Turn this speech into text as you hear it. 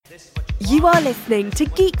You are listening to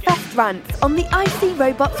Geek Fest Rants on the IC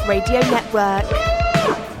Robots Radio Network.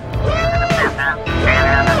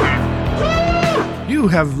 You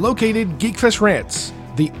have located Geek Fest Rants,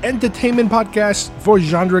 the entertainment podcast for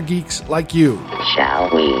genre geeks like you.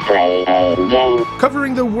 Shall we play a game?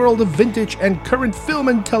 Covering the world of vintage and current film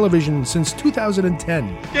and television since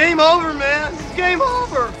 2010. Game over, man. Game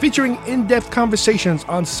over. Featuring in-depth conversations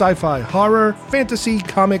on sci-fi, horror, fantasy,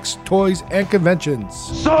 comics, toys, and conventions.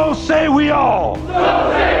 So say we all.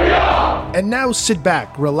 So say we all. And now sit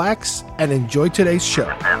back, relax, and enjoy today's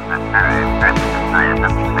show.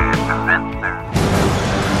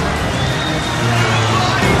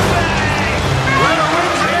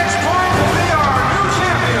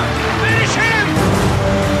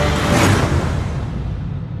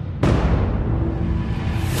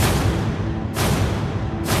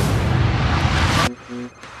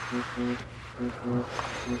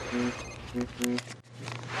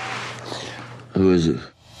 Who is it?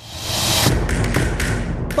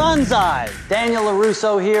 Banzai! Daniel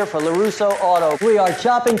LaRusso here for LaRusso Auto. We are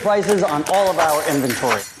chopping prices on all of our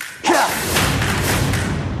inventory.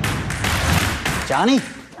 Johnny?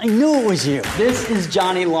 I knew it was you. This is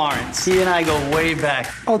Johnny Lawrence. He and I go way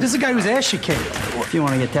back. Oh, this is the guy whose ass you kicked. If you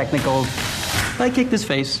want to get technical, I kicked his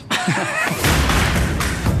face.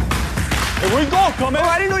 Hey, where you going, come in? Oh,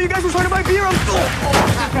 I didn't know you guys were trying to buy beer.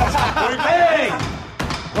 Hey!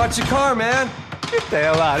 Watch your car, man. Get the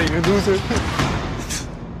hell out of here, loser.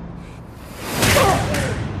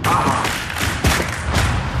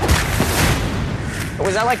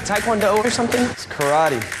 Was that like Taekwondo or something? It's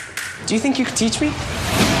karate. Do you think you could teach me?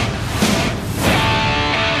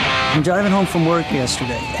 I'm driving home from work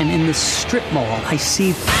yesterday, and in the strip mall, I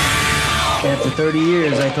see... After 30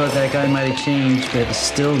 years, I thought that guy might have changed, but it's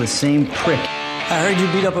still the same prick. I heard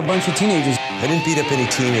you beat up a bunch of teenagers. I didn't beat up any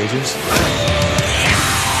teenagers.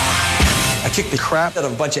 I kicked the crap out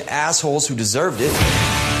of a bunch of assholes who deserved it.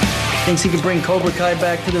 Thinks he can bring Cobra Kai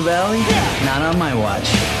back to the Valley? Yeah. Not on my watch.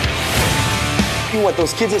 You want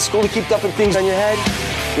those kids at school to keep dumping things on your head?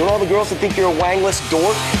 You want all the girls to think you're a wangless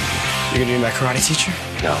dork? You're gonna be my karate teacher?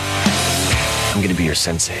 No. I'm gonna be your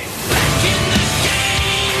sensei.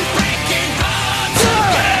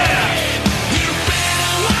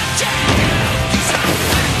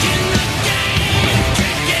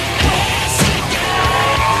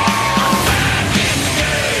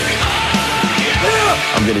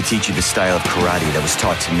 I'm gonna teach you the style of karate that was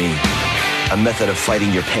taught to me. A method of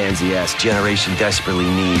fighting your pansy ass generation desperately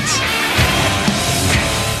needs.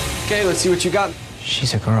 Okay, let's see what you got.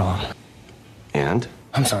 She's a girl. And?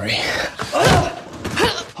 I'm sorry.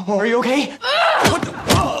 Are you okay? What the?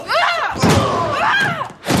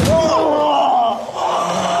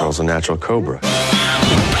 Girl's a natural cobra.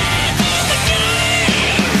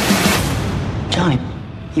 Johnny,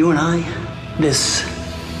 you and I,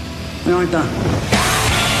 we aren't done.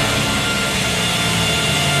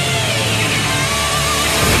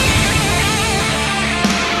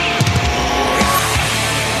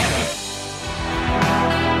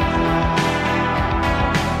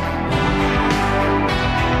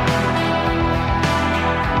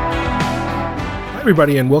 Hi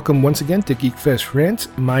everybody, and welcome once again to Geek Fest Rants.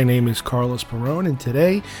 My name is Carlos Perron, and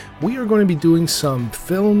today we are going to be doing some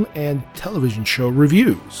film and television show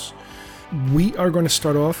reviews. We are going to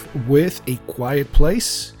start off with A Quiet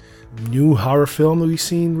Place, new horror film that we've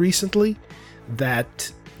seen recently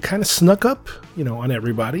that kind of snuck up, on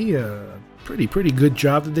everybody. Pretty good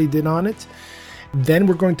job that they did on it. Then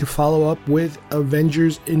we're going to follow up with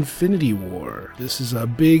Avengers Infinity War. This is a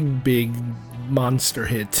big monster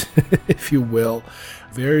hit, if you will.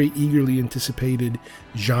 Very eagerly anticipated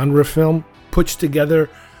genre film. Puts together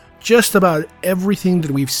just about everything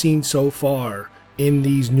that we've seen so far in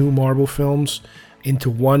these new Marvel films into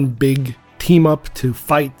one big team up to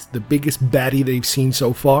fight the biggest baddie they've seen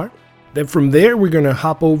so far. Then from there, we're going to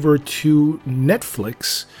hop over to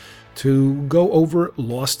Netflix to go over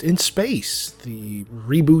Lost in Space, the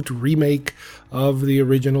reboot remake of the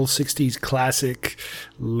original 60s classic,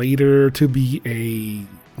 later to be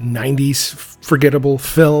a 90s forgettable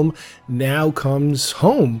film, now comes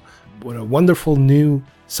home. What a wonderful new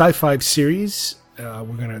sci-fi series. We're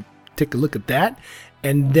going to take a look at that.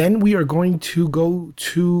 And then we are going to go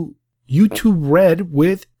to YouTube Red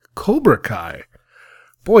with Cobra Kai.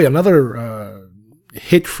 Boy, another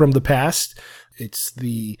hit from the past. It's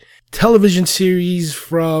the television series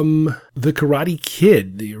from The Karate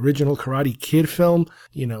Kid, the original Karate Kid film.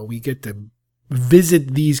 We get to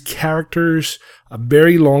visit these characters a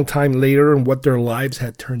very long time later and what their lives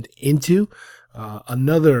had turned into.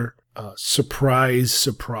 Another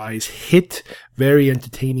surprise hit. Very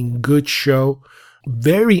entertaining, good show.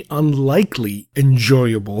 Very unlikely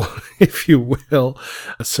enjoyable, if you will.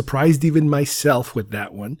 Surprised even myself with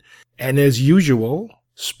that one. And as usual,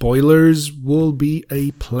 spoilers will be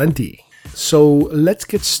aplenty. So let's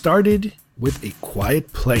get started with A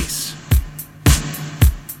Quiet Place.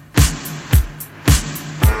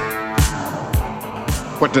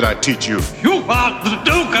 What did I teach you? You are the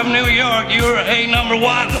Duke of New York. You're a number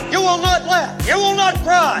one. You will not laugh. You will not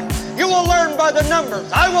cry. You will learn by the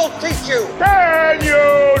numbers. I will teach you. Can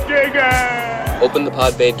you dig it? Open the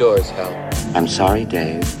pod bay doors, Hal. I'm sorry,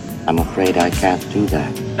 Dave. I'm afraid I can't do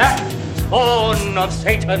that. That spawn of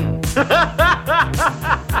Satan.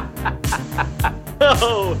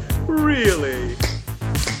 Oh, really?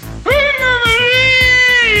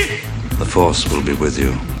 The Force will be with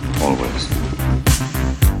you, always.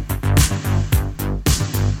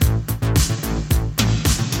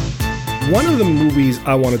 One of the movies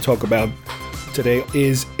I want to talk about today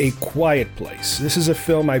is A Quiet Place. This is a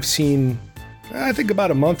film I've seen, I think,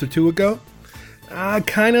 about a month or two ago.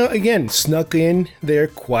 Kind of, again, snuck in there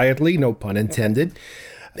quietly, no pun intended.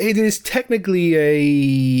 It is technically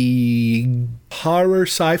a horror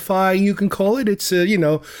sci-fi, you can call it. It's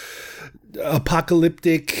a,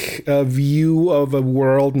 apocalyptic view of a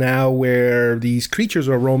world now where these creatures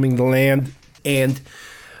are roaming the land, and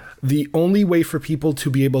the only way for people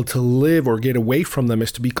to be able to live or get away from them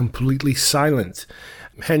is to be completely silent.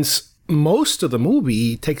 Hence, most of the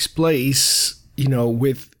movie takes place,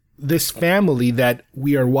 with this family that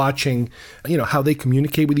we are watching, how they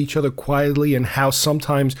communicate with each other quietly, and how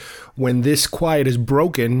sometimes when this quiet is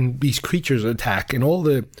broken, these creatures attack, and all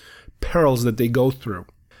the perils that they go through.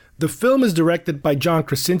 The film is directed by John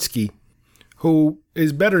Krasinski, who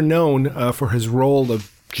is better known for his role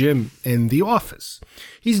of Jim in The Office.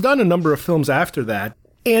 He's done a number of films after that,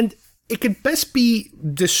 and it could best be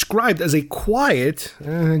described as a quiet,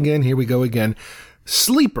 again, here we go again,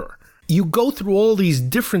 sleeper. You go through all these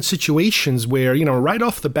different situations where, right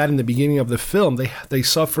off the bat in the beginning of the film, they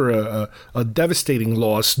suffer a devastating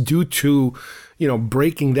loss due to,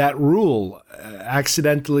 breaking that rule,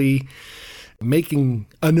 accidentally making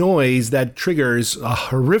a noise that triggers a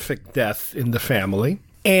horrific death in the family,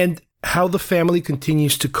 and how the family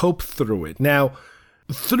continues to cope through it. Now,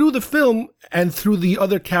 through the film and through the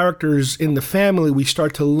other characters in the family, we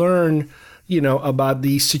start to learn, about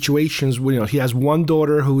these situations where, he has one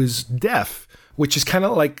daughter who is deaf, which is kind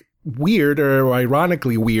of like weird, or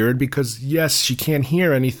ironically weird, because yes, she can't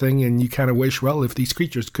hear anything, and you kind of wish, well, if these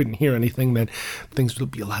creatures couldn't hear anything, then things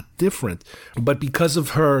would be a lot different. But because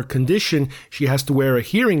of her condition, she has to wear a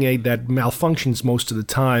hearing aid that malfunctions most of the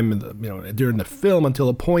time, during the film, until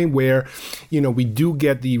a point where, we do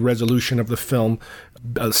get the resolution of the film,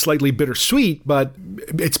 slightly bittersweet, but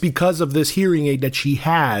it's because of this hearing aid that she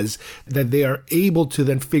has that they are able to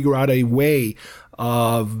then figure out a way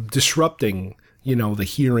of disrupting the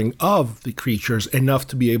hearing of the creatures enough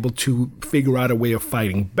to be able to figure out a way of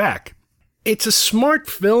fighting back. It's a smart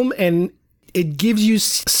film, and it gives you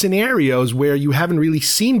scenarios where you haven't really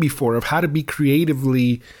seen before of how to be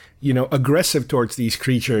creatively, aggressive towards these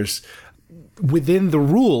creatures within the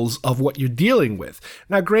rules of what you're dealing with.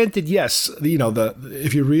 Now, granted, yes,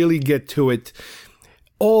 if you really get to it,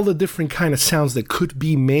 all the different kind of sounds that could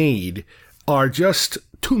be made are just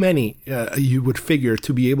too many, you would figure,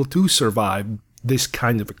 to be able to survive this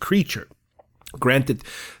kind of a creature. Granted,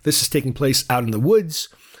 this is taking place out in the woods,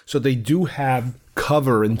 so they do have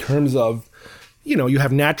cover in terms of, you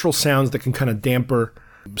have natural sounds that can kind of damper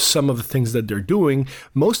some of the things that they're doing.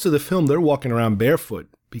 Most of the film, they're walking around barefoot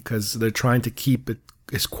because they're trying to keep it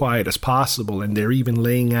as quiet as possible, and they're even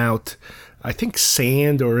laying out, I think,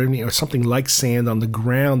 sand or something like sand on the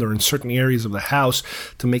ground or in certain areas of the house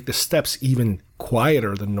to make the steps even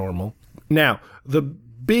quieter than normal. Now, the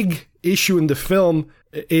big issue in the film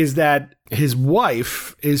is that his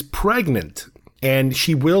wife is pregnant, and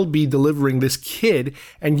she will be delivering this kid,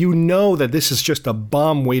 and that this is just a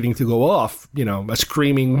bomb waiting to go off, a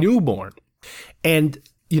screaming newborn. And,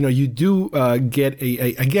 you do get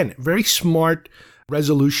again, very smart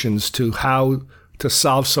resolutions to how to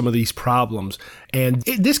solve some of these problems. And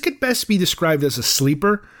this could best be described as a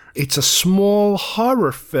sleeper. It's a small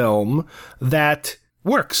horror film that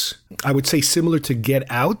works. I would say similar to Get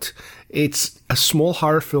Out. It's a small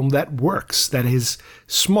horror film that works, that is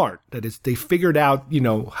smart, that is they figured out,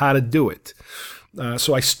 how to do it.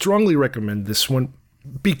 So I strongly recommend this one.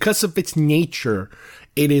 Because of its nature,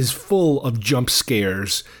 it is full of jump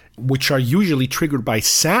scares, which are usually triggered by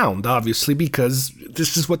sound, obviously, because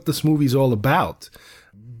this is what this movie is all about.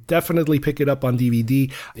 Definitely pick it up on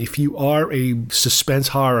DVD. If you are a suspense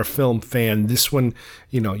horror film fan, this one,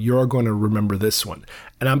 you're going to remember this one.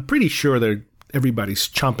 And I'm pretty sure everybody's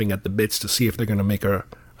chomping at the bits to see if they're going to make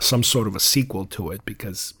some sort of a sequel to it,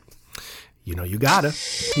 because, you know, you gotta.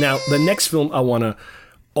 Now, the next film I want to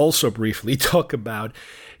also briefly talk about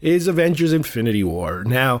is Avengers Infinity War.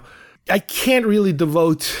 Now, I can't really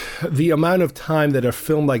devote the amount of time that a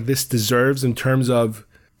film like this deserves in terms of,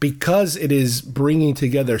 because it is bringing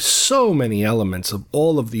together so many elements of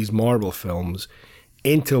all of these Marvel films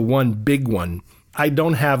into one big one. I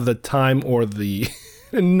don't have the time or the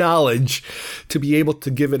knowledge to be able to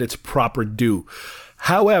give it its proper due.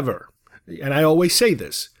 However, and I always say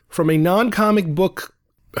this, from a non-comic book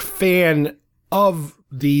fan of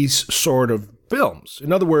these sort of films.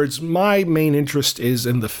 In other words, my main interest is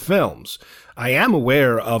in the films. I am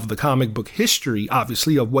aware of the comic book history,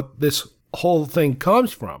 obviously, of what this whole thing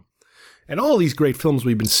comes from. And all these great films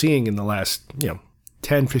we've been seeing in the last,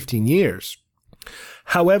 10, 15 years.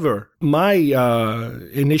 However, my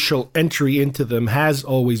initial entry into them has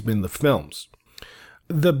always been the films.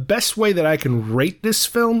 The best way that I can rate this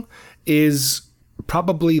film is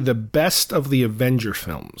probably the best of the Avenger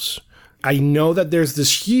films. I know that there's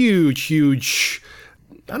this huge,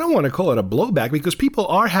 I don't want to call it a blowback, because people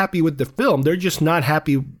are happy with the film. They're just not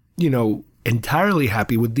happy, entirely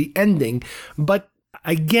happy with the ending. But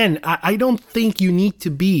again, I don't think you need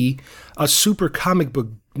to be a super comic book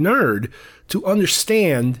nerd to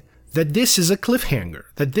understand that this is a cliffhanger,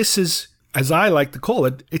 that this is, as I like to call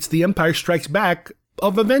it, it's the Empire Strikes Back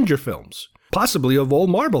of Avenger films, possibly of all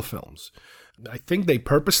Marvel films. I think they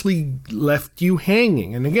purposely left you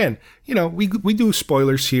hanging. And again, we do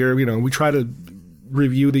spoilers here. We try to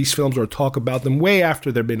review these films or talk about them way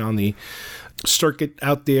after they've been on the circuit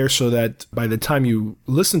out there, so that by the time you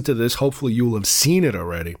listen to this, hopefully you will have seen it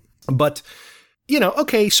already. But,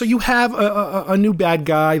 okay, so you have a new bad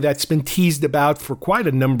guy that's been teased about for quite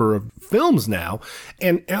a number of films now.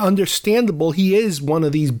 And understandable, he is one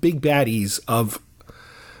of these big baddies of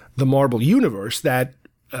the Marvel Universe that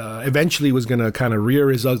eventually was going to kind of rear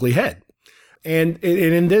his ugly head. And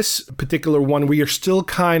in this particular one, we are still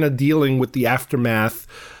kind of dealing with the aftermath,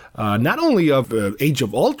 not only of Age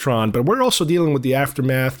of Ultron, but we're also dealing with the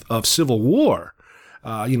aftermath of Civil War.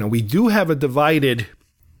 We do have a divided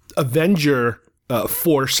Avenger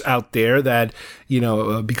force out there that,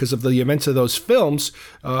 because of the events of those films,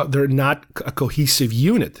 they're not a cohesive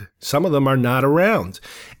unit. Some of them are not around.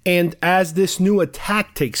 And as this new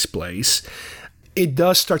attack takes place, it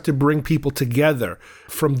does start to bring people together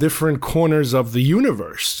from different corners of the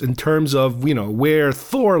universe in terms of, where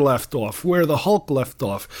Thor left off, where the Hulk left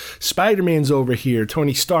off, Spider-Man's over here,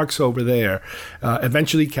 Tony Stark's over there.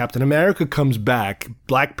 Eventually Captain America comes back.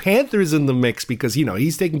 Black Panther's in the mix because,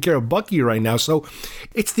 he's taking care of Bucky right now. So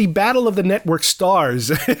it's the battle of the network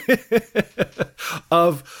stars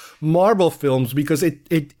of Marvel films, because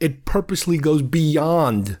it purposely goes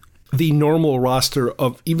beyond the normal roster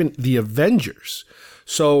of even the Avengers.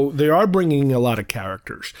 So they are bringing a lot of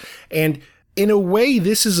characters. And in a way,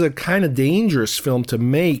 this is a kind of dangerous film to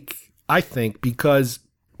make, I think, because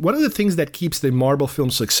one of the things that keeps the Marvel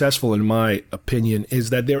film successful, in my opinion, is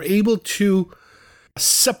that they're able to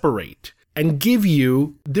separate and give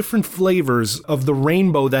you different flavors of the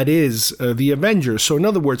rainbow that is the Avengers. So in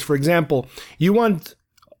other words, for example, you want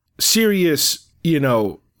serious,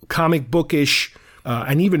 comic bookish,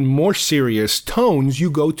 and even more serious tones,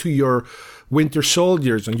 you go to your Winter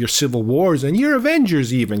Soldiers and your Civil Wars and your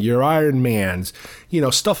Avengers even, your Iron Mans,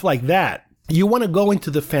 stuff like that. You want to go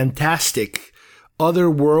into the fantastic,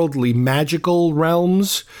 otherworldly, magical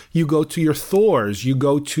realms, you go to your Thors, you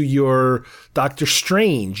go to your Doctor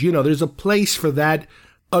Strange. There's a place for that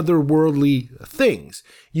otherworldly things.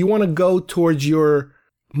 You want to go towards your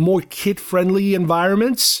more kid-friendly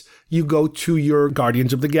environments, you go to your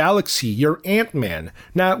Guardians of the Galaxy, your Ant-Man.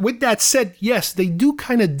 Now, with that said, yes, they do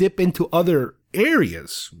kind of dip into other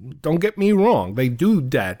areas. Don't get me wrong, they do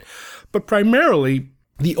that. But primarily,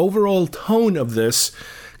 the overall tone of this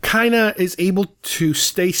kind of is able to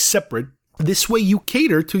stay separate. This way you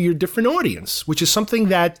cater to your different audience, which is something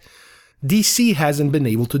that DC hasn't been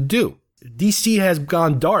able to do. DC has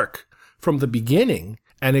gone dark from the beginning,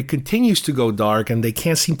 and it continues to go dark, and they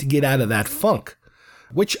can't seem to get out of that funk,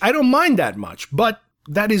 which I don't mind that much, but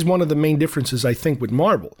that is one of the main differences, I think, with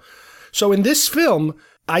Marvel. So in this film,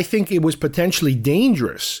 I think it was potentially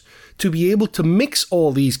dangerous to be able to mix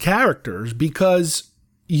all these characters, because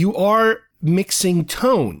you are mixing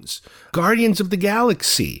tones. Guardians of the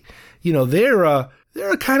Galaxy, they're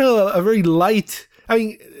kind of a very light,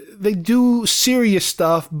 they do serious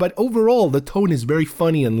stuff, but overall the tone is very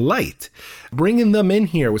funny and light. Bringing them in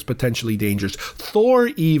here was potentially dangerous. Thor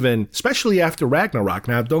even, especially after Ragnarok.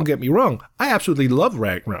 Now, don't get me wrong, I absolutely love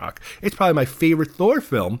Ragnarok. It's probably my favorite Thor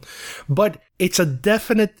film, but it's a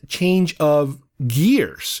definite change of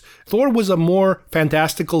gears. Thor was a more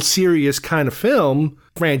fantastical, serious kind of film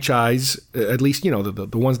franchise, at least, the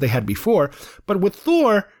ones they had before. But with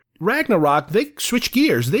Thor, Ragnarok, they switched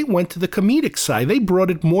gears. They went to the comedic side. They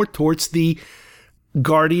brought it more towards the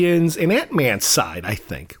Guardians and Ant-Man side, I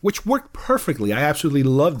think, which worked perfectly. I absolutely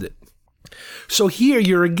loved it. So here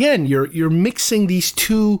you're mixing these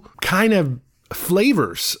two kind of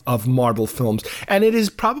flavors of Marvel films, and it is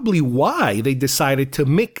probably why they decided to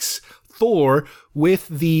mix Thor with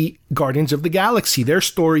the Guardians of the Galaxy. Their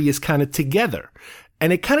story is kind of together,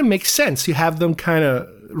 and it kind of makes sense. You have them kind of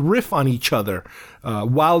riff on each other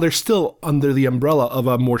while they're still under the umbrella of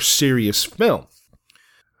a more serious film.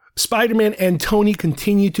 Spider-Man and Tony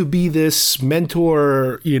continue to be this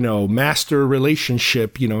mentor, master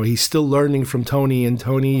relationship. He's still learning from Tony, and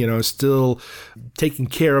Tony, still taking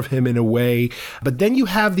care of him in a way. But then you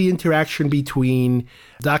have the interaction between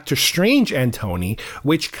Doctor Strange and Tony,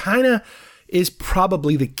 which kind of is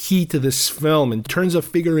probably the key to this film in terms of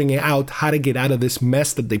figuring out how to get out of this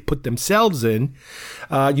mess that they put themselves in.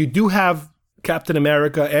 You do have Captain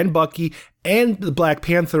America and Bucky and the Black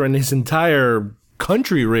Panther and his entire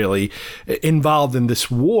country really involved in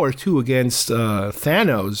this war too against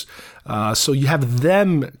Thanos. So you have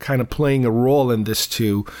them kind of playing a role in this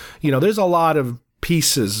too. There's a lot of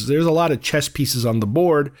pieces. There's a lot of chess pieces on the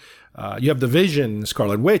board. You have the Vision,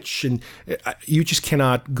 Scarlet Witch, and you just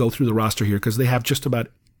cannot go through the roster here because they have just about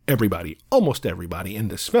everybody, almost everybody in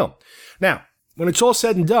this film. Now, when it's all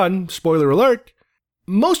said and done, spoiler alert,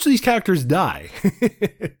 most of these characters die,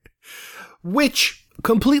 which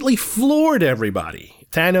completely floored everybody.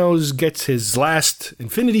 Thanos gets his last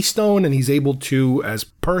Infinity Stone, and he's able to, as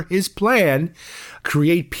per his plan,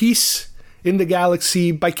 create peace in the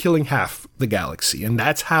galaxy by killing half the galaxy. And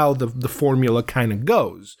that's how the formula kind of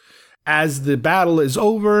goes. As the battle is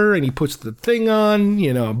over and he puts the thing on,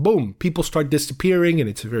 boom, people start disappearing, and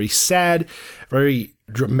it's a very sad, very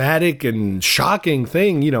dramatic and shocking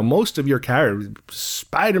thing. Most of your characters,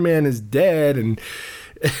 Spider-Man is dead, and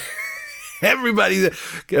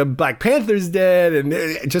Black Panther's dead,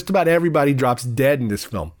 and just about everybody drops dead in this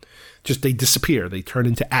film. Just they disappear. They turn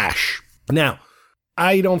into ash. Now,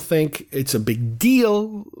 I don't think it's a big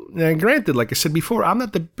deal. Now, granted, like I said before, I'm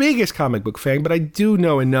not the biggest comic book fan, but I do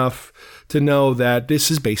know enough to know that this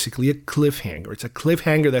is basically a cliffhanger. It's a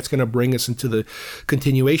cliffhanger that's going to bring us into the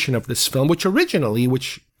continuation of this film, which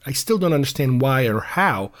I still don't understand why or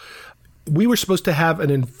how, we were supposed to have an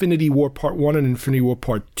Infinity War Part 1 and Infinity War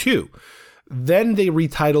Part 2. Then they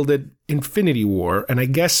retitled it Infinity War, and I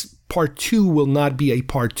guess Part 2 will not be a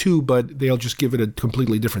Part 2, but they'll just give it a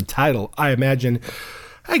completely different title. I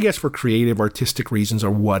guess for creative, artistic reasons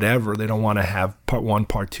or whatever. They don't want to have Part 1,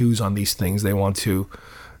 Part 2s on these things. They want to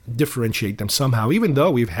differentiate them somehow, even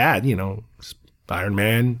though we've had, Iron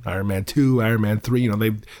Man, Iron Man 2, Iron Man 3,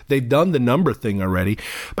 they've done the number thing already.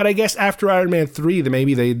 But I guess after Iron Man 3,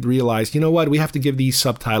 maybe they realized, we have to give these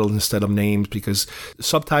subtitles instead of names, because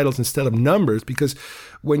subtitles instead of numbers, because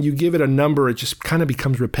when you give it a number, it just kind of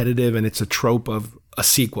becomes repetitive, and it's a trope of a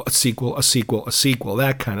sequel,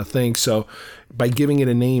 that kind of thing. So by giving it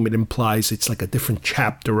a name, it implies it's like a different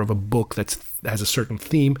chapter of a book that has a certain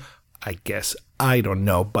theme. I guess, I don't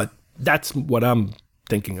know, but that's what I'm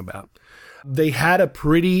thinking about. They had a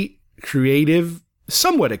pretty creative,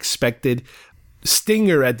 somewhat expected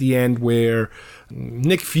stinger at the end where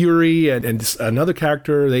Nick Fury and another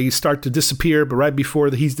character, they start to disappear, but right before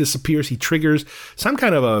he disappears, he triggers some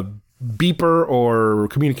kind of a beeper or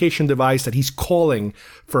communication device that he's calling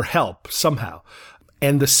for help somehow.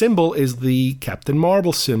 And the symbol is the Captain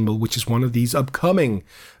Marvel symbol, which is one of these upcoming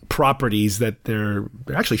properties that they're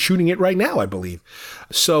actually shooting it right now, I believe.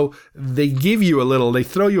 So they give you they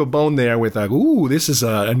throw you a bone there with this is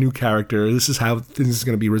a new character. This is how things are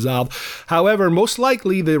going to be resolved. However, most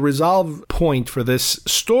likely the resolve point for this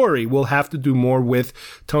story will have to do more with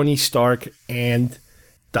Tony Stark and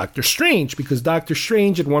Doctor Strange, because Doctor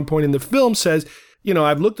Strange at one point in the film says,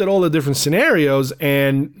 I've looked at all the different scenarios,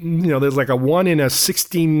 and, there's like a 1 in a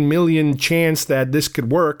 16 million chance that this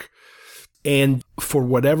could work. And for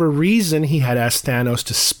whatever reason, he had asked Thanos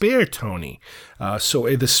to spare Tony.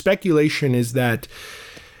 So the speculation is that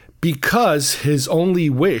because his only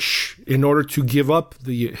wish in order to give up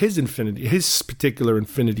his particular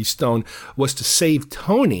Infinity Stone was to save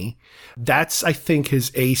Tony, that's, I think,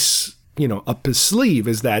 his ace, up his sleeve,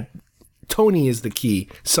 is that Tony is the key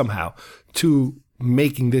somehow to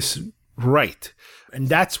making this right. And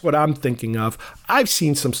that's what I'm thinking of. I've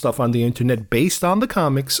seen some stuff on the internet based on the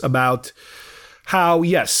comics about how,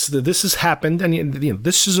 yes, this has happened, and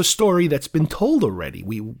this is a story that's been told already.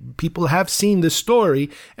 People have seen this story,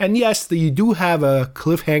 and yes, you do have a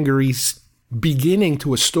cliffhangery beginning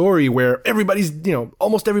to a story where everybody's,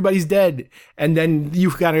 almost everybody's dead, and then you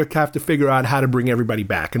kind of have to figure out how to bring everybody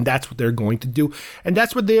back, and that's what they're going to do, and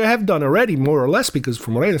that's what they have done already, more or less, because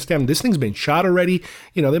from what I understand, this thing's been shot already.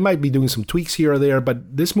 They might be doing some tweaks here or there,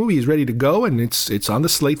 but this movie is ready to go, and it's on the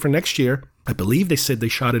slate for next year. I believe they said they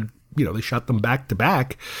shot it. They shot them back to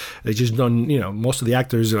back. They just done, most of the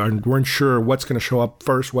actors weren't sure what's going to show up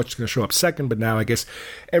first, what's going to show up second, but now I guess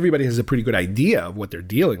everybody has a pretty good idea of what they're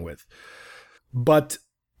dealing with. But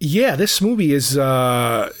yeah, this movie is,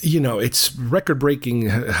 it's record-breaking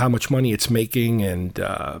how much money it's making, and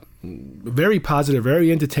very positive, very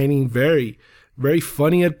entertaining, very, very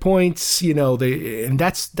funny at points. And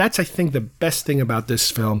that's I think the best thing about this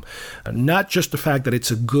film, not just the fact that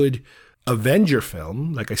it's a good Avenger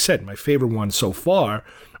film, like I said, my favorite one so far,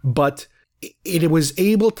 but it was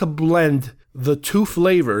able to blend the two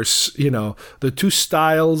flavors, the two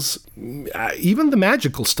styles, even the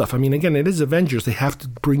magical stuff. I mean, again, it is Avengers. They have to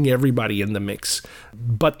bring everybody in the mix.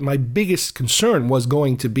 But my biggest concern was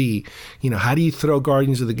going to be, how do you throw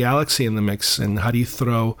Guardians of the Galaxy in the mix? And how do you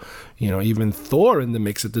throw, even Thor in the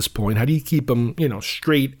mix at this point? How do you keep them,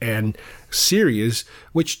 straight and serious,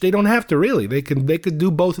 which they don't have to really. They could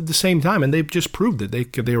do both at the same time, and they've just proved that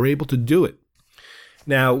they were able to do it.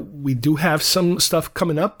 Now, we do have some stuff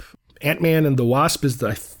coming up. Ant-Man and the Wasp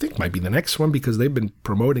I think might be the next one, because they've been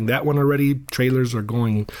promoting that one already. Trailers are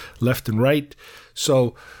going left and right.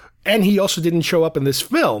 So, and he also didn't show up in this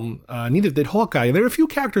film. Neither did Hawkeye. There are a few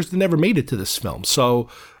characters that never made it to this film. So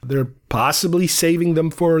they're possibly saving them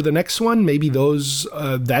for the next one. Maybe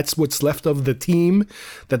that's what's left of the team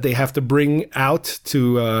that they have to bring out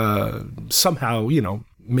to somehow,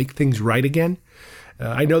 make things right again.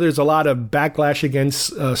 I know there's a lot of backlash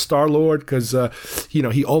against Star-Lord because,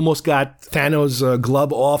 he almost got Thanos'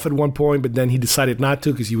 glove off at one point, but then he decided not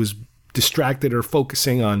to because he was distracted or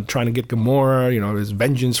focusing on trying to get Gamora, his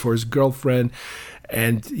vengeance for his girlfriend.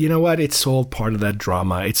 And you know what? It's all part of that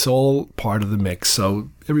drama. It's all part of the mix. So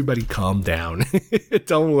everybody calm down.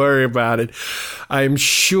 Don't worry about it. I'm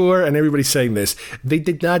sure, and everybody's saying this, they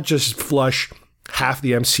did not just flush half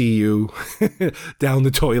the MCU down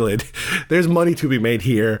the toilet. There's money to be made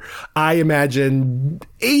here. I imagine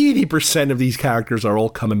 80% of these characters are all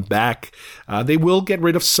coming back. They will get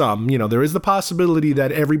rid of some. There is the possibility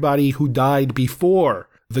that everybody who died before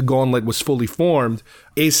the gauntlet was fully formed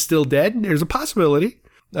is still dead. There's a possibility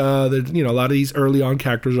that, a lot of these early on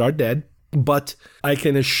characters are dead. But I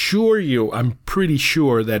can assure you, I'm pretty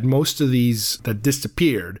sure that most of these that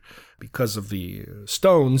disappeared because of the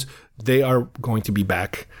stones, they are going to be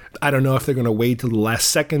back. I don't know if they're going to wait till the last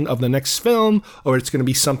second of the next film, or it's going to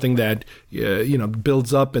be something that,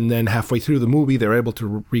 builds up and then halfway through the movie, they're able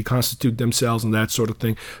to reconstitute themselves and that sort of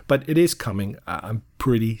thing. But it is coming. I'm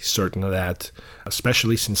pretty certain of that,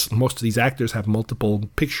 especially since most of these actors have multiple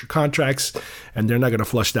picture contracts and they're not going to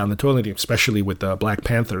flush down the toilet, especially with Black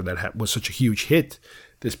Panther that was such a huge hit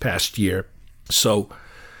this past year. So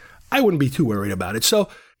I wouldn't be too worried about it. So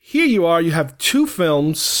here you are, you have two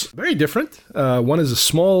films, very different. One is a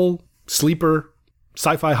small sleeper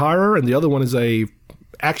sci-fi horror, and the other one is a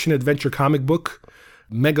action-adventure comic book,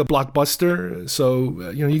 mega blockbuster. So,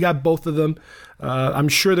 you got both of them. I'm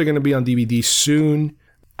sure they're going to be on DVD soon,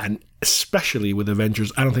 and especially with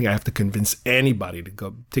Avengers, I don't think I have to convince anybody to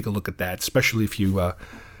go take a look at that, especially if you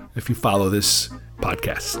follow this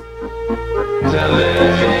podcast.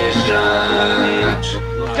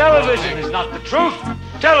 Television is not the truth.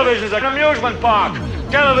 Television is an amusement park.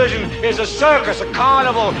 Television is a circus, a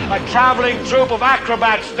carnival, a traveling troupe of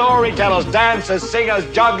acrobats, storytellers, dancers, singers,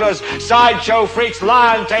 jugglers, sideshow freaks,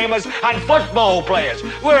 lion tamers, and football players.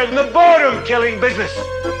 We're in the boredom-killing business.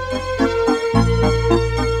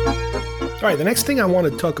 All right, the next thing I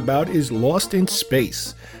want to talk about is Lost in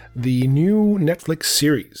Space, the new Netflix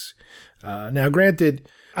series. Now, granted,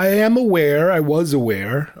 I was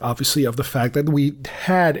aware, obviously, of the fact that we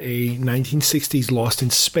had a 1960s Lost in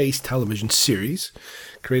Space television series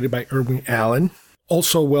created by Irwin Allen,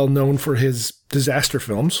 also well known for his disaster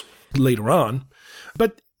films later on.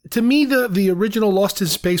 But to me, the original Lost in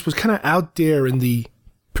Space was kind of out there in the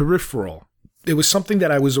peripheral. It was something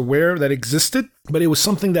that I was aware that existed, but it was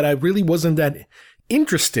something that I really wasn't that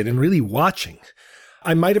interested in really watching.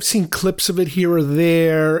 I might have seen clips of it here or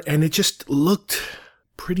there, and it just looked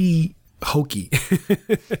pretty hokey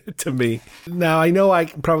to me. Now, I know I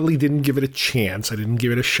probably didn't give it a chance. I didn't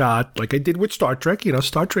give it a shot like I did with Star Trek. You know,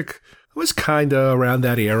 Star Trek was kind of around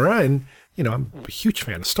that era, and, you know, I'm a huge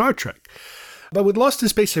fan of Star Trek. But with Lost in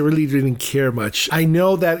Space, I really didn't care much. I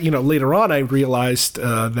know that, you know, later on I realized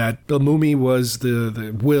that Bill Mumy was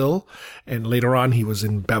the Will, and later on he was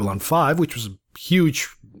in Babylon 5, which was a huge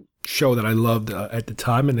show that I loved at the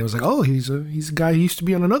time. And it was like, oh, he's a guy who used to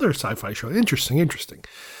be on another sci-fi show. Interesting.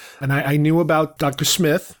 And I knew about Dr.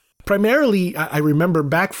 Smith. Primarily, I remember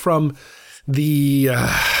back from the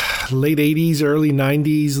late 80s, early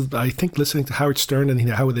 90s, I think listening to Howard Stern and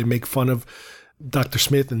how would they make fun of Dr.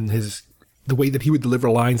 Smith and the way that he would deliver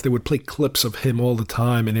lines. They would play clips of him all the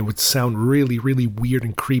time, and it would sound really, really weird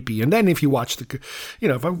and creepy. And then if you watch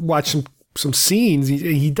if I watch some scenes,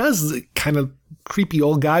 he does kind of creepy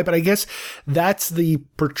old guy, but I guess that's the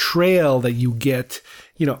portrayal that you get,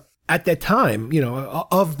 you know, at that time, you know,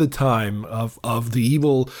 of the time of the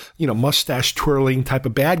evil, you know, mustache twirling type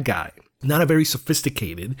of bad guy. Not a very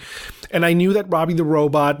sophisticated. And I knew that Robbie the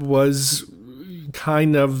Robot was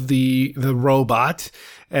kind of the robot,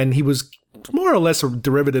 and he was more or less a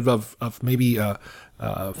derivative of maybe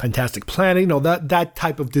Fantastic Planet, you know, that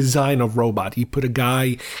type of design of robot. He put a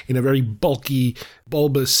guy in a very bulky,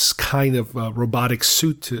 bulbous kind of robotic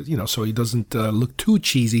suit to, you know, so he doesn't look too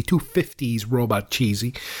cheesy, too 50s robot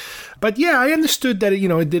cheesy. But yeah, I understood that, you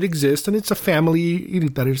know, it did exist, and it's a family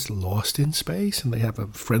that is lost in space, and they have a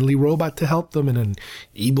friendly robot to help them, and an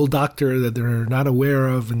evil doctor that they're not aware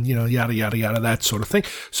of, and, you know, yada, yada, yada, that sort of thing.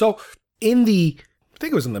 So I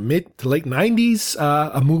think it was in the mid to late 90s,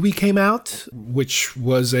 a movie came out, which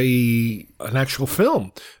was an actual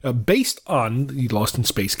film based on the Lost in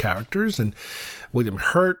Space characters, and William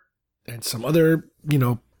Hurt and some other, you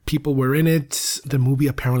know, people were in it. The movie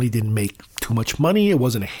apparently didn't make too much money. It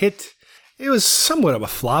wasn't a hit. It was somewhat of a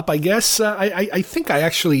flop, I guess. I think I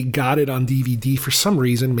actually got it on DVD for some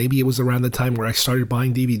reason. Maybe it was around the time where I started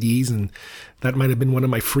buying DVDs, and that might have been one of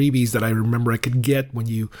my freebies that I remember I could get. When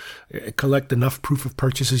you collect enough proof of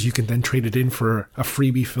purchases, you can then trade it in for a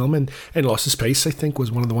freebie film. And Lost in Space, I think,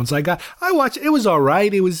 was one of the ones I got. I watched it. It was all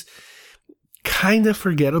right. It was kind of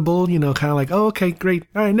forgettable, you know, kind of like, oh, okay, great.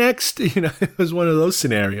 All right, next. You know, it was one of those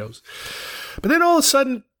scenarios. But then all of a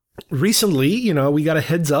sudden, recently, you know, we got a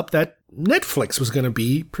heads up that Netflix was going to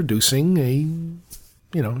be producing a,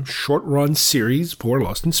 you know, short-run series for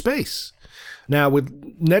Lost in Space. Now,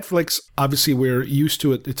 with Netflix, obviously, we're used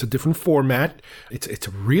to it. It's a different format. It's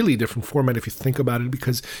a really different format if you think about it,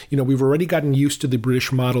 because, you know, we've already gotten used to the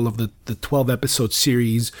British model of the 12-episode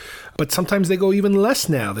series, but sometimes they go even less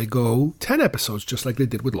now. They go 10 episodes, just like they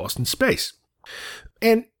did with Lost in Space.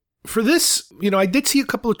 And for this, you know, I did see a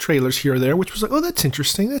couple of trailers here or there, which was like, oh, that's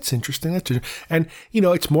interesting. And, you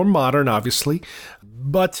know, it's more modern, obviously.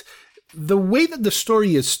 But the way that the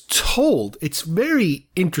story is told, it's very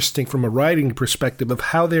interesting from a writing perspective of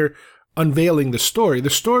how they're unveiling the story.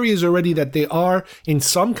 The story is already that they are in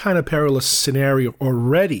some kind of perilous scenario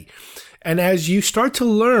already. And as you start to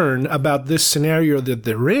learn about this scenario that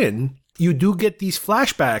they're in, you do get these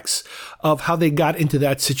flashbacks of how they got into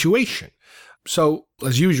that situation. So,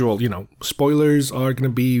 as usual, you know, spoilers are going to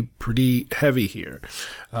be pretty heavy here.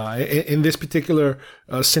 In this particular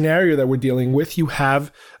scenario that we're dealing with, you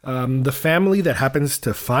have the family that happens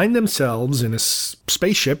to find themselves in a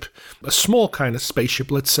spaceship, a small kind of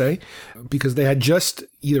spaceship, let's say, because they had just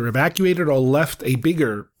either evacuated or left a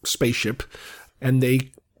bigger spaceship, and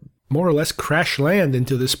they more or less crash land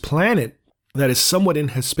into this planet that is somewhat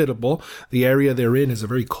inhospitable. The area they're in is a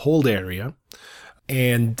very cold area.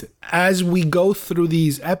 And as we go through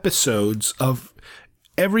these episodes,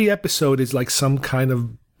 every episode is like some kind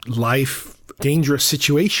of life dangerous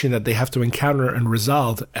situation that they have to encounter and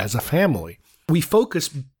resolve as a family. We focus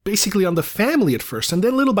basically on the family at first, and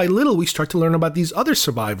then little by little we start to learn about these other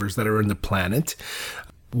survivors that are in the planet.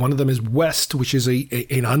 One of them is West, which is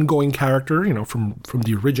an ongoing character, you know, from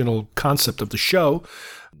the original concept of the show.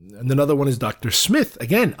 And another one is Dr. Smith,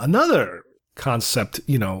 again, another concept,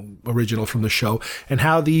 you know, original from the show, and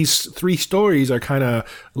how these three stories are kind of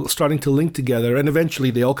starting to link together, and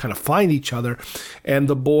eventually they all kind of find each other. And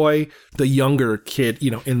the boy, the younger kid,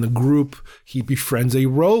 you know, in the group, he befriends a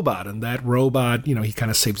robot, and that robot, you know, he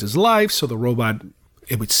kind of saves his life. So the robot,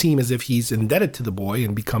 it would seem as if he's indebted to the boy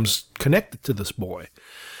and becomes connected to this boy.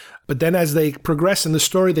 But then as they progress in the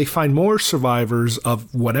story, they find more survivors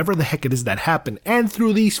of whatever the heck it is that happened. And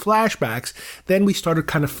through these flashbacks, then we start to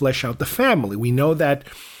kind of flesh out the family. We know that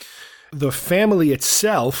the family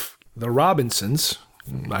itself, the Robinsons,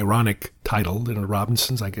 ironic title, the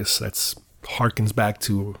Robinsons, I guess that's harkens back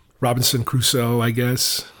to Robinson Crusoe, I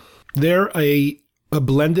guess. They're a a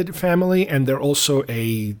blended family, and they're also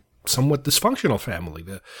a somewhat dysfunctional family.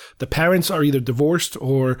 The parents are either divorced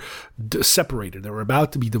or separated. They're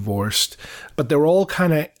about to be divorced, but they're all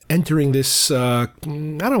kind of entering this, I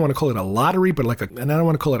don't want to call it a lottery, but and I don't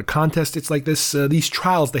want to call it a contest. It's like this, these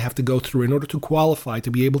trials they have to go through in order to qualify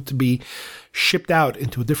to be able to be shipped out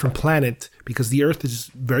into a different planet, because the Earth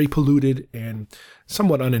is very polluted and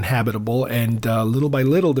somewhat uninhabitable. And little by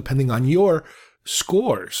little, depending on your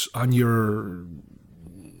scores, on your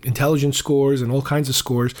intelligence scores and all kinds of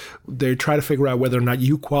scores, they try to figure out whether or not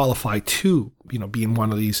you qualify to, be in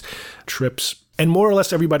one of these trips. And more or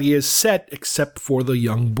less everybody is set except for the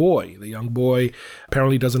young boy. The young boy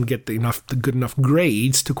apparently doesn't get the good enough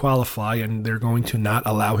grades to qualify, and they're going to not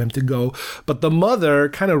allow him to go. But the mother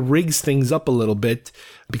kind of rigs things up a little bit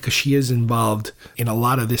because she is involved in a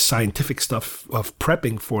lot of this scientific stuff of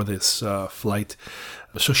prepping for this flight.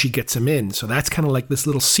 So she gets him in. So that's kind of like this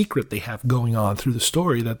little secret they have going on through the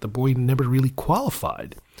story, that the boy never really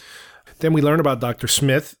qualified. Then we learn about Dr.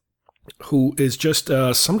 Smith, who is just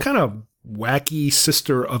some kind of wacky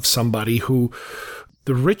sister of somebody who,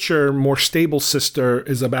 the richer, more stable sister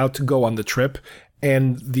is about to go on the trip.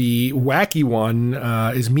 And the wacky one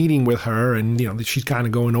is meeting with her, and she's kind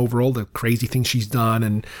of going over all the crazy things she's done,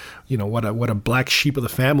 and what a black sheep of the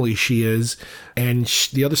family she is. And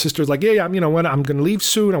the other sister is like, yeah, I'm going to leave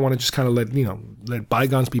soon. I want to just kind of let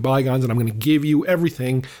bygones be bygones, and I'm going to give you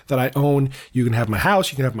everything that I own. You can have my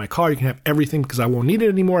house, you can have my car, you can have everything, because I won't need it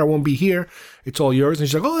anymore. I won't be here. It's all yours. And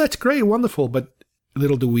she's like, oh, that's great, wonderful, but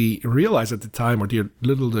little do we realize at the time, or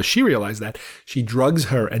little does she realize, that she drugs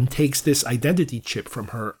her and takes this identity chip from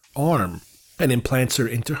her arm and implants her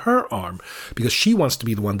into her arm, because she wants to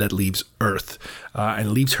be the one that leaves Earth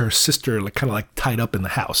and leaves her sister kind of tied up in the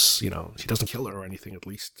house. She doesn't kill her or anything, at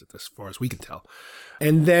least as far as we can tell.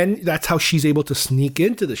 And then that's how she's able to sneak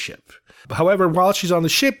into the ship. However, while she's on the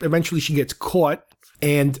ship, eventually she gets caught.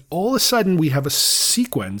 And all of a sudden, we have a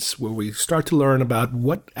sequence where we start to learn about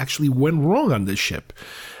what actually went wrong on this ship,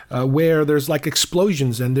 where there's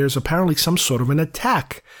explosions, and there's apparently some sort of an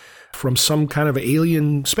attack from some kind of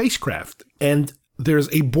alien spacecraft. And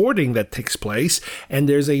there's a boarding that takes place, and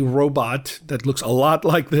there's a robot that looks a lot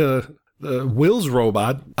like the Will's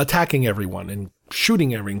robot attacking everyone and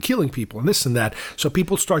shooting everyone, killing people, and this and that. So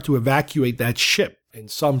people start to evacuate that ship in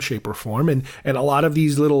some shape or form, and a lot of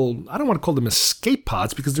these little, I don't want to call them escape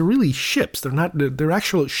pods, because they're really ships. They're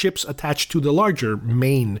actual ships attached to the larger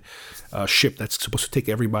main ship that's supposed to take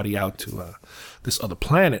everybody out to this other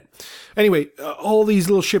planet. Anyway, all these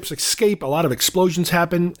little ships escape, a lot of explosions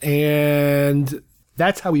happen, and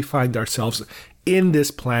that's how we find ourselves in this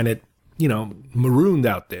planet, marooned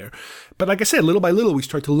out there. But like I said, little by little, we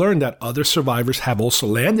start to learn that other survivors have also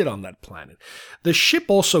landed on that planet. The ship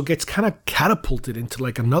also gets kind of catapulted into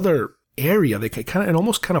another area. It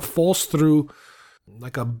almost falls through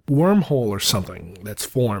like a wormhole or something that's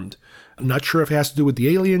formed. I'm not sure if it has to do with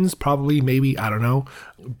the aliens, probably, maybe, I don't know.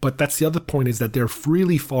 But that's the other point, is that they're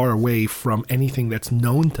really far away from anything that's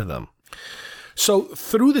known to them. So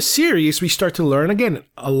through the series, we start to learn, again,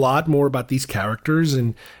 a lot more about these characters.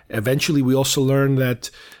 And eventually we also learn that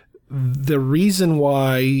the reason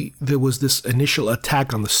why there was this initial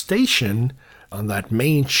attack on the station, on that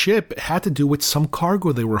main ship, had to do with some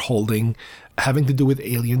cargo they were holding, having to do with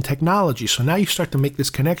alien technology. So now you start to make this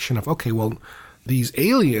connection of, okay, well, these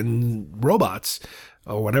alien robots,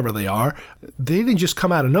 or whatever they are, they didn't just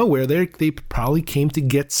come out of nowhere. They probably came to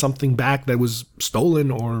get something back that was stolen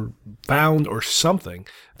or found or something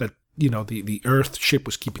that, the Earth ship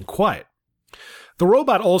was keeping quiet. The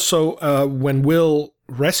robot also, when Will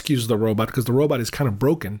rescues the robot, because the robot is kind of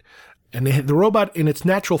broken, and the robot in its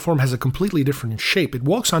natural form has a completely different shape. It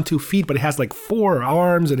walks on 2 feet, but it has 4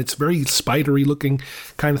 arms, and it's very spidery looking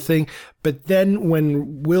kind of thing. But then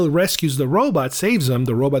when Will rescues the robot, saves him,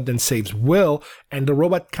 the robot then saves Will, and the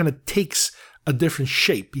robot kind of takes a different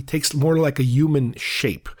shape. He takes more like a human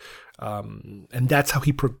shape. And that's how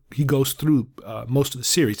he goes through most of the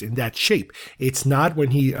series, in that shape. It's not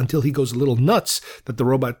until he goes a little nuts that the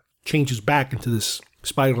robot changes back into this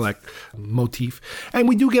spider-like motif. And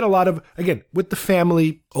we do get a lot of, again, with the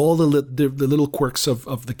family, all the little quirks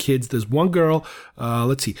of the kids. There's one girl,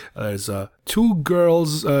 there's 2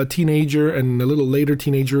 girls, teenager and a little later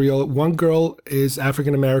teenager. One girl is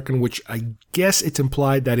African-American, which I guess it's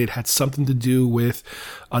implied that it had something to do with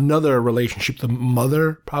another relationship the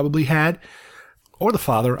mother probably had. Or the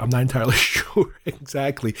father, I'm not entirely sure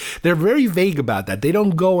exactly. They're very vague about that. They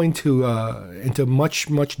don't go into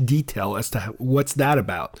much detail as to what's that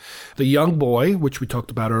about. The young boy, which we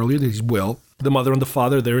talked about earlier, is Will. The mother and the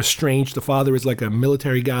father, they're estranged. The father is like a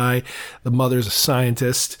military guy. The mother is a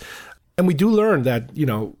scientist. And we do learn that,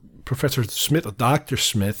 Professor Smith, or Dr.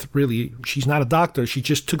 Smith, really, she's not a doctor. She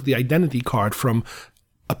just took the identity card from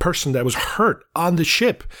a person that was hurt on the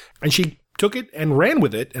ship. And she took it and ran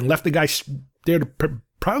with it and left the guy there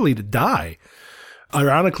probably to die.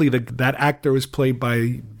 Ironically, that actor was played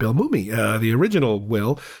by Bill Mumy, the original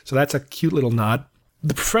Will. So that's a cute little nod.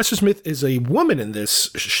 The Professor Smith is a woman in this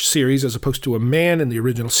series as opposed to a man in the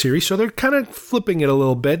original series. So they're kind of flipping it a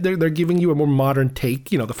little bit. They're giving you a more modern take.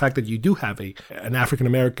 The fact that you do have an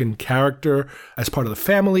African-American character as part of the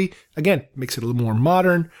family, again, makes it a little more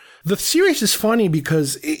modern. The series is funny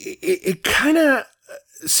because it kind of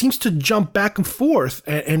seems to jump back and forth.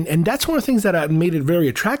 And that's one of the things that made it very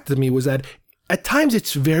attractive to me was that at times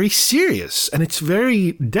it's very serious and it's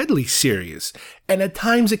very deadly serious. And at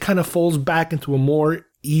times it kind of falls back into a more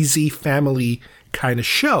easy family kind of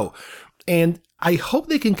show. And I hope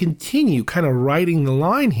they can continue kind of riding the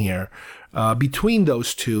line here between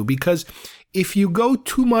those two, because if you go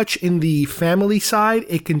too much in the family side,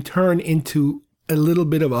 it can turn into a little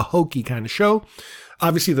bit of a hokey kind of show.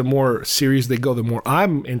 Obviously, the more serious they go, the more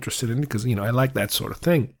I'm interested in it because, I like that sort of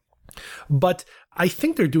thing. But I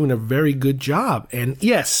think they're doing a very good job. And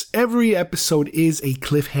yes, every episode is a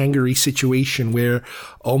cliffhangery situation where,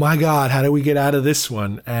 oh my God, how do we get out of this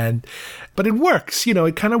one? But it works,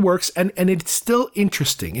 it kind of works. And it's still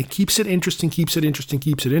interesting. It keeps it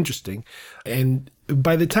interesting. And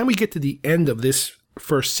by the time we get to the end of this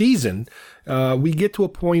first season, we get to a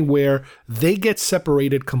point where they get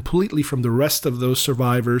separated completely from the rest of those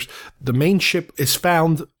survivors. The main ship is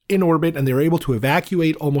found in orbit, and they're able to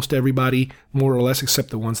evacuate almost everybody, more or less, except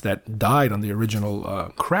the ones that died on the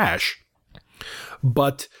original crash.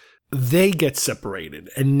 But they get separated,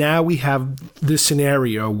 and now we have this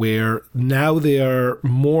scenario where now they are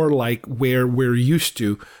more like where we're used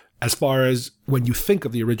to. As far as when you think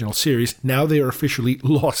of the original series, now they are officially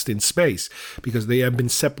lost in space because they have been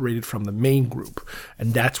separated from the main group.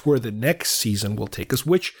 And that's where the next season will take us,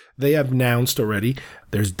 which they have announced already.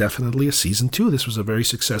 There's definitely a season 2. This was a very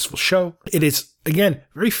successful show. It is, again,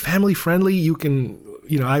 very family friendly. You can,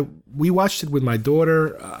 we watched it with my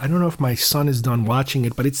daughter. I don't know if my son is done watching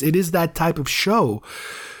it, but it is that type of show.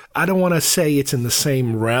 I don't want to say it's in the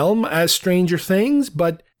same realm as Stranger Things,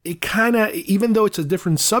 but it kind of, even though it's a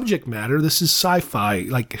different subject matter, this is sci-fi,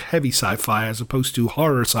 like heavy sci-fi as opposed to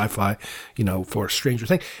horror sci-fi, for Stranger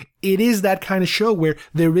Things. It is that kind of show where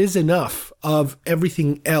there is enough of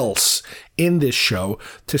everything else in this show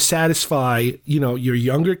to satisfy, your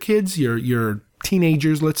younger kids, your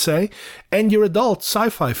teenagers, let's say, and your adult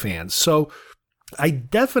sci-fi fans. So I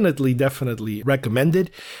definitely recommend it.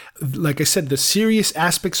 Like I said, the serious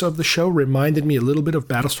aspects of the show reminded me a little bit of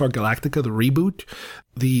Battlestar Galactica, the reboot.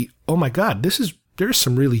 Oh my God, there's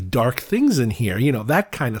some really dark things in here,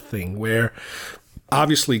 that kind of thing where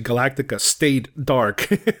obviously Galactica stayed dark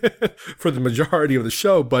for the majority of the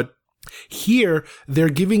show, but here, they're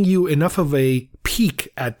giving you enough of a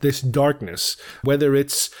peek at this darkness, whether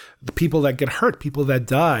it's the people that get hurt, people that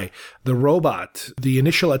die, the robot, the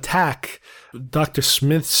initial attack, Dr.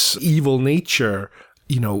 Smith's evil nature,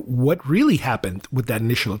 what really happened with that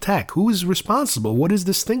initial attack? Who is responsible? What is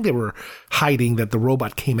this thing they were hiding that the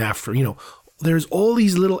robot came after? There's all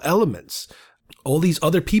these little elements. All these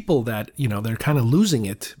other people that, they're kind of losing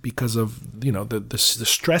it because of, the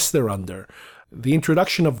stress they're under. The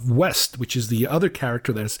introduction of West, which is the other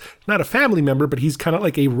character that's not a family member, but he's kind of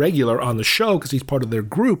like a regular on the show because he's part of their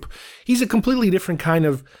group. He's a completely different kind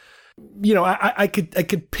of, I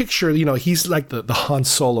could picture, he's like the Han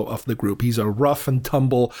Solo of the group. He's a rough and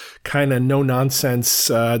tumble, kind of no nonsense,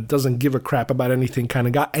 doesn't give a crap about anything kind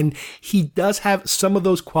of guy. And he does have some of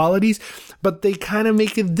those qualities, but they kind of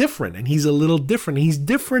make it different. And he's a little different. He's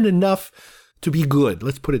different enough to be good.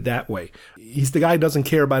 Let's put it that way. He's the guy who doesn't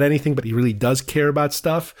care about anything, but he really does care about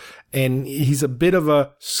stuff. And he's a bit of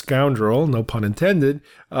a scoundrel, no pun intended.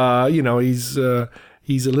 He's a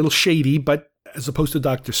little shady, but as opposed to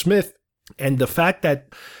Dr. Smith. And the fact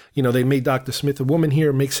that, they made Dr. Smith a woman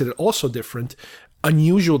here makes it also different,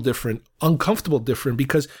 unusual different, uncomfortable different,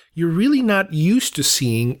 because you're really not used to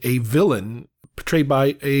seeing a villain portrayed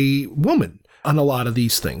by a woman on a lot of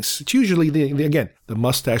these things. It's usually, the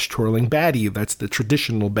mustache-twirling baddie. That's the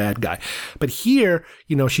traditional bad guy. But here,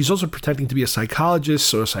 she's also pretending to be a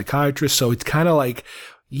psychologist or a psychiatrist, so it's kind of like,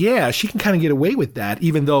 yeah, she can kind of get away with that,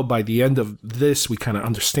 even though by the end of this, we kind of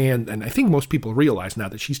understand, and I think most people realize now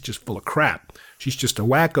that she's just full of crap. She's just a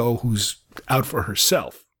wacko who's out for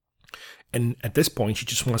herself. And at this point, she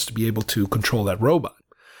just wants to be able to control that robot.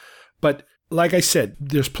 But like I said,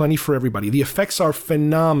 there's plenty for everybody. The effects are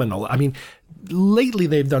phenomenal. I mean, lately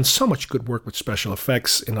they've done so much good work with special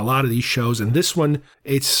effects in a lot of these shows, and this one,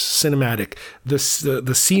 it's cinematic. The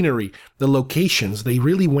scenery, the locations, they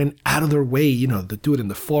really went out of their way, to do it in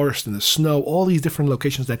the forest, in the snow, all these different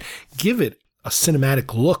locations that give it a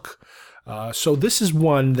cinematic look. So this is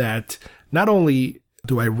one that not only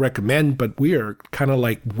do I recommend, but we are kind of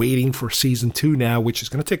like waiting for season 2 now, which is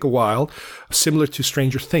going to take a while, similar to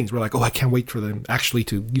Stranger Things. We're like, I can't wait for them actually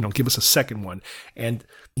to, give us a second one. And,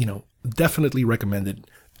 definitely recommend it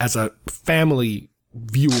as a family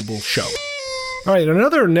viewable show. All right,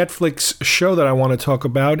 another Netflix show that I want to talk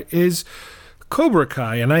about is Cobra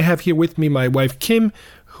Kai. And I have here with me my wife, Kim,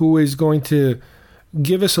 who is going to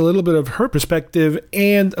give us a little bit of her perspective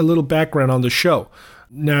and a little background on the show.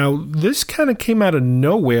 Now, this kind of came out of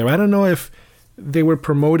nowhere. I don't know if they were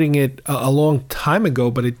promoting it a long time ago,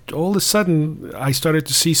 but all of a sudden I started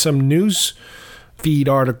to see some news feed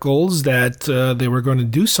articles that they were going to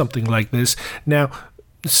do something like this. Now,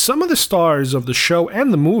 some of the stars of the show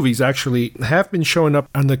and the movies actually have been showing up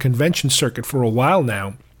on the convention circuit for a while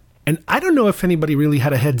now. And I don't know if anybody really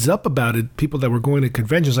had a heads up about it, people that were going to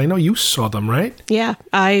conventions. I know you saw them, right? Yeah,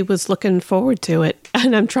 I was looking forward to it.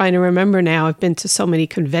 And I'm trying to remember now. I've been to so many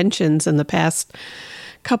conventions in the past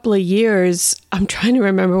couple of years. I'm trying to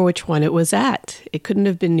remember which one it was at. It couldn't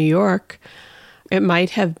have been New York. It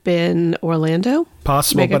might have been Orlando.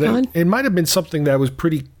 Possible, MegaCon. But it might have been something that was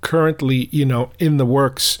pretty currently, in the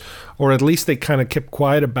works, or at least they kind of kept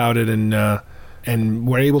quiet about it and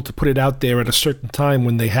were able to put it out there at a certain time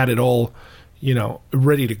when they had it all,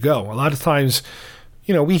 ready to go. A lot of times,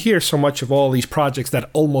 we hear so much of all these projects that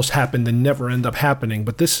almost happened and never end up happening,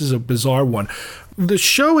 but this is a bizarre one. The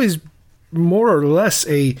show is more or less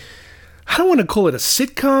I don't want to call it a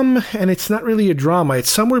sitcom, and it's not really a drama. It's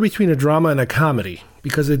somewhere between a drama and a comedy,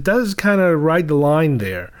 because it does kind of ride the line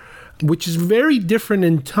there, which is very different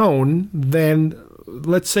in tone than,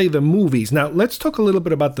 let's say, the movies. Now, let's talk a little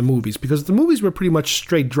bit about the movies, because the movies were pretty much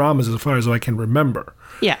straight dramas as far as I can remember.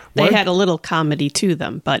 Yeah, they had a little comedy to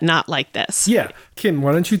them, but not like this. Yeah. Kim,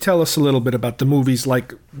 why don't you tell us a little bit about the movies,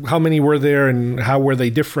 like how many were there and how were they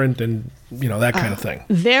different and, that kind of thing.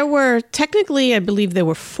 There were, technically, I believe there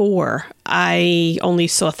were 4. I only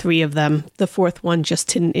saw 3 of them. The 4th one just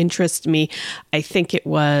didn't interest me. I think it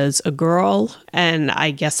was a girl, and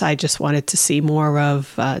I guess I just wanted to see more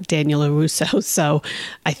of Daniel LaRusso, so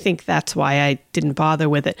I think that's why I didn't bother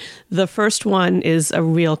with it. The first one is a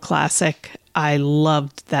real classic. I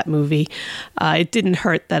loved that movie. It didn't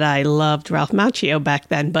hurt that I loved Ralph Macchio back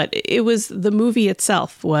then, but it was, the movie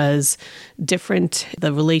itself was different.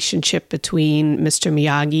 The relationship between Mr.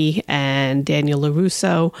 Miyagi and Daniel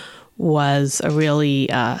LaRusso was a really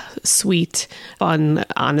sweet, fun,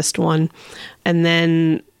 honest one. And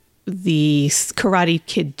then the Karate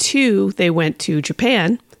Kid 2, they went to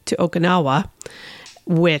Japan, to Okinawa,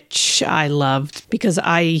 which I loved because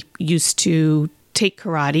I used to take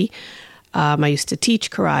karate. I used to teach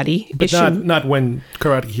karate. But not when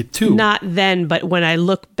Karate Kid 2. Not then, but when I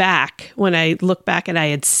look back and I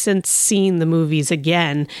had since seen the movies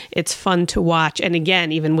again, it's fun to watch. And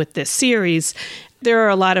again, even with this series, there are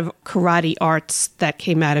a lot of karate arts that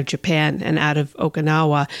came out of Japan and out of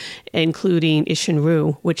Okinawa, including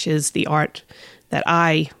Isshin-ryu, which is the art that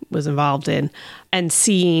I was involved in. And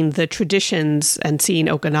seeing the traditions and seeing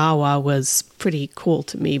Okinawa was pretty cool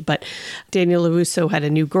to me. But Daniel LaRusso had a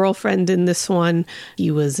new girlfriend in this one.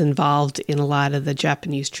 He was involved in a lot of the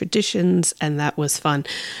Japanese traditions, and that was fun.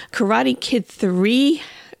 Karate Kid 3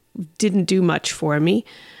 didn't do much for me.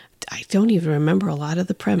 I don't even remember a lot of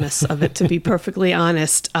the premise of it, to be perfectly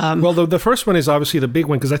honest. Well, the first one is obviously the big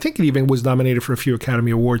one, because I think it even was nominated for a few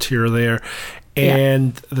Academy Awards here or there.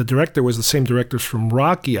 And the director was the same director from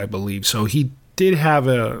Rocky, I believe. So he did have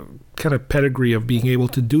a kind of pedigree of being able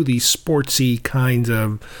to do these sportsy kinds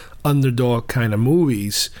of underdog kind of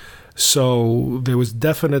movies. So there was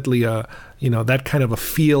definitely that kind of a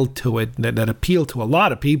feel to it that appealed to a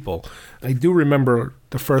lot of people. I do remember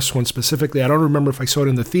the first one specifically. I don't remember if I saw it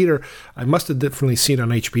in the theater. I must have definitely seen it on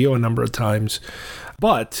HBO a number of times.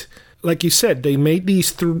 But like you said, they made these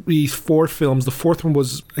 4 films. The 4th one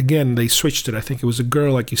was, again, they switched it. I think it was a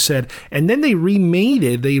girl, like you said. And then they remade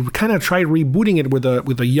it. They kind of tried rebooting it with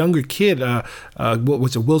a younger kid. What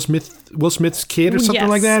was it, Will Smith's kid or something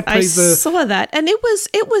like that? I saw that. And it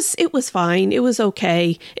was fine. It was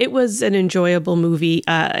okay. It was an enjoyable movie.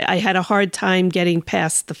 I had a hard time getting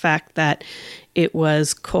past the fact that it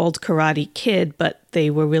was called Karate Kid, but they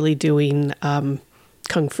were really doing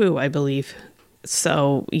kung fu, I believe.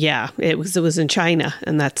 So yeah, it was in China,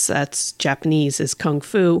 and that's Japanese is kung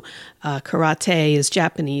fu, karate is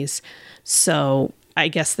Japanese. So I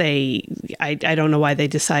guess I don't know why they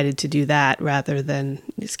decided to do that rather than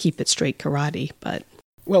just keep it straight karate. But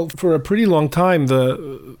well, for a pretty long time,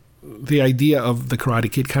 the idea of the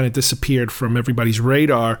Karate Kid kind of disappeared from everybody's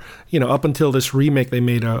radar, up until this remake they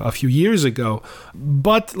made a few years ago.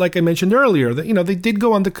 But like I mentioned earlier, they did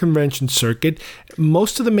go on the convention circuit.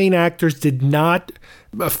 Most of the main actors did not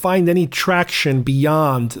find any traction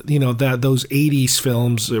beyond, those 80s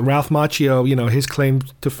films. Ralph Macchio, his claim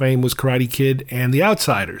to fame was Karate Kid and The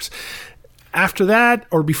Outsiders. After that,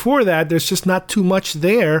 or before that, there's just not too much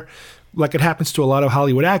there, like it happens to a lot of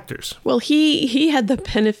Hollywood actors. Well, he had the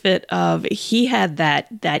benefit of, he had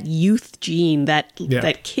that youth gene,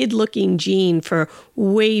 that kid-looking gene for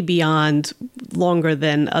way beyond longer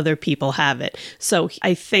than other people have it. So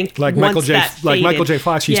I think Michael J.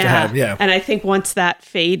 Fox used to have, And I think once that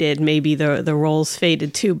faded, maybe the roles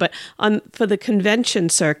faded too. But for the convention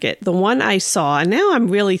circuit, the one I saw, and now I'm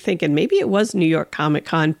really thinking maybe it was New York Comic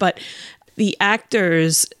Con, but the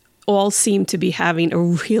actors all seem to be having a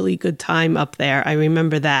really good time up there. I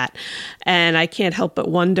remember that. And I can't help but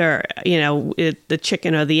wonder, the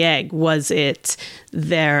chicken or the egg. Was it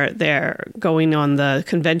their going on the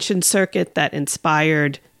convention circuit that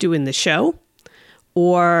inspired doing the show?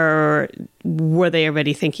 Or were they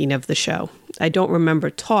already thinking of the show? I don't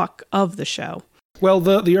remember talk of the show. Well,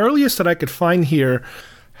 the earliest that I could find here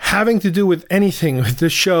having to do with anything with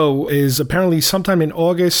this show is apparently sometime in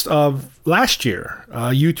August of last year.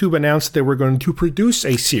 YouTube announced they were going to produce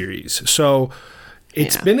a series. So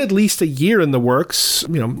it's been at least a year in the works, a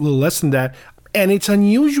little less than that. And it's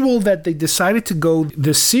unusual that they decided to go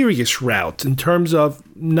the serious route in terms of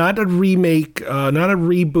not a remake, not a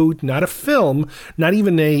reboot, not a film, not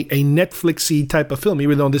even a Netflix-y type of film,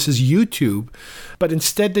 even though this is YouTube. But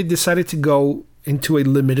instead they decided to go into a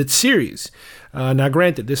limited series. Now,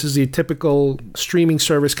 granted, this is the typical streaming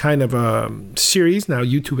service kind of series. Now,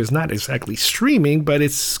 YouTube is not exactly streaming, but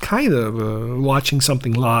it's kind of watching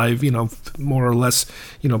something live, more or less,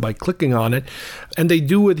 by clicking on it. And they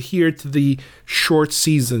do adhere to the short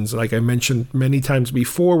seasons. Like I mentioned many times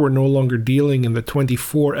before, we're no longer dealing in the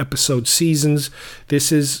 24-episode seasons.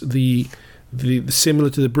 This is the similar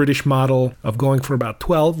to the British model of going for about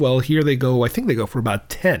 12. Well, here I think they go for about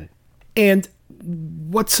 10. And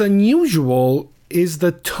what's unusual is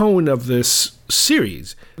the tone of this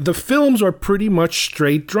series. The films are pretty much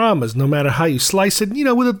straight dramas, no matter how you slice it,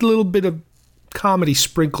 with a little bit of comedy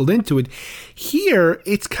sprinkled into it. Here,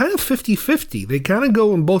 it's kind of 50-50. They kind of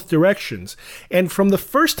go in both directions. And from the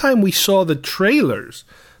first time we saw the trailers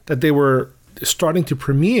that they were starting to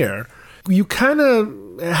premiere, you kind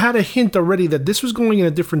of had a hint already that this was going in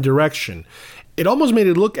a different direction. It almost made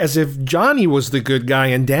it look as if Johnny was the good guy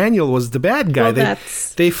and Daniel was the bad guy. Well,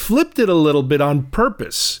 they flipped it a little bit on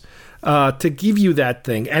purpose to give you that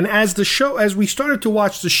thing. And as we started to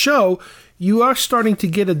watch the show, you are starting to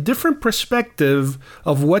get a different perspective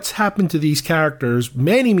of what's happened to these characters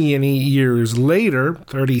many, many years later,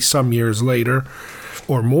 30-some years later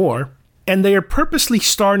or more. And they are purposely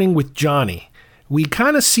starting with Johnny. We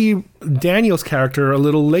kind of see Daniel's character a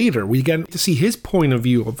little later. We get to see his point of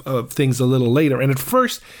view of things a little later. And at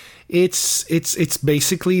first, it's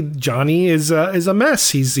basically Johnny is a mess.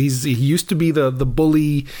 He used to be the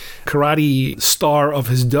bully karate star of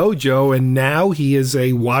his dojo, and now he is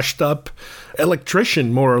a washed up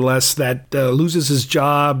electrician, more or less, that loses his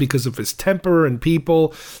job because of his temper and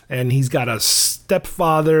people. And he's got a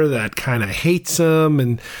stepfather that kind of hates him,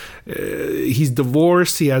 and he's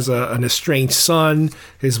divorced. He has an estranged son.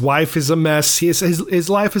 His wife is a mess. His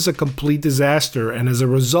life is a complete disaster. And as a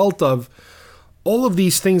result of all of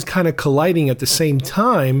these things kind of colliding at the same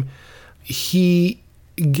time, he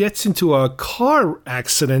gets into a car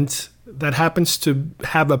accident that happens to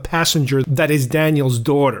have a passenger that is Daniel's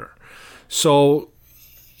daughter. So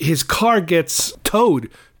his car gets towed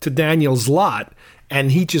to Daniel's lot,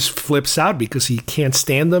 and he just flips out because he can't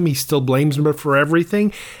stand them. He still blames them for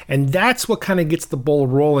everything. And that's what kind of gets the ball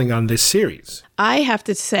rolling on this series. I have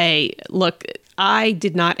to say, look, I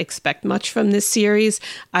did not expect much from this series.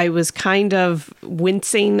 I was kind of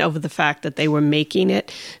wincing over the fact that they were making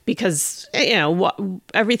it because,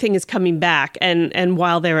 everything is coming back. And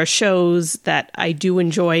while there are shows that I do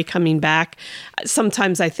enjoy coming back,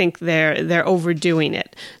 sometimes I think they're overdoing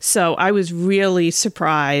it. So I was really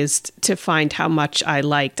surprised to find how much I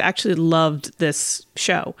liked. I actually loved this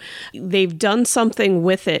show. They've done something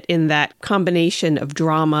with it in that combination of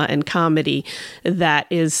drama and comedy that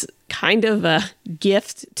is kind of a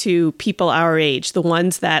gift to people our age, the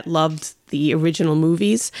ones that loved the original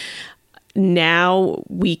movies. now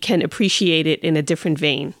we can appreciate it in a different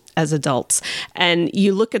vein as adults. And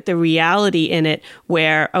you look at the reality in it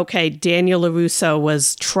where, okay, Daniel LaRusso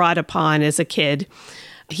was trod upon as a kid.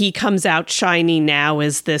 He comes out shining now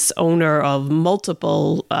as this owner of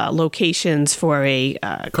multiple locations for a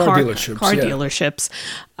car dealerships.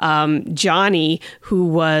 Johnny, who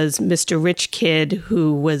was Mr. Rich Kid,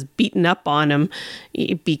 who was beaten up on him,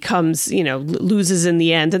 becomes, loses in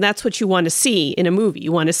the end. And that's what you want to see in a movie.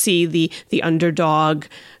 You want to see the underdog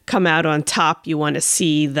come out on top. You want to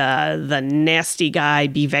see the nasty guy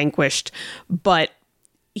be vanquished. But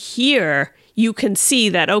here you can see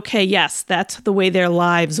that, okay, yes, that's the way their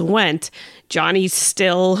lives went. Johnny has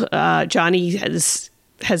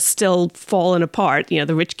still fallen apart.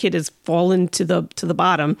 The rich kid has fallen to the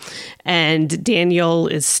bottom, and Daniel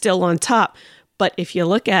is still on top. But if you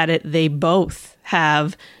look at it, they both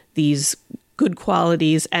have these good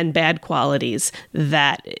qualities and bad qualities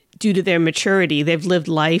that, due to their maturity, they've lived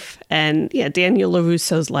life. And Daniel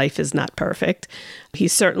LaRusso's life is not perfect.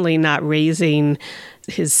 He's certainly not raising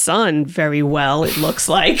his son very well, it looks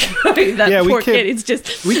like. That poor kid. It's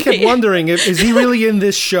just we kept wondering, is he really in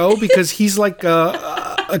this show? Because he's like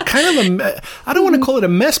a kind of I don't want to call it a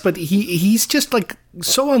mess, but he's just like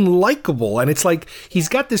so unlikable. And it's like he's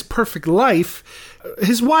got this perfect life.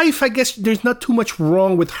 His wife, I guess there's not too much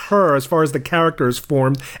wrong with her as far as the character is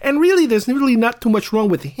formed. And really, there's really not too much wrong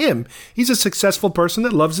with him. He's a successful person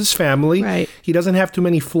that loves his family. Right. He doesn't have too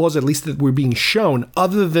many flaws, at least that we're being shown,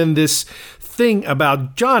 other than this thing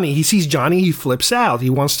about Johnny. He sees Johnny, he flips out.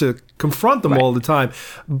 He wants to confront them all the time.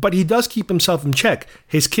 But he does keep himself in check.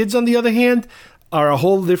 His kids, on the other hand, are a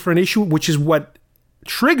whole different issue, which is what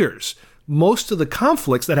triggers most of the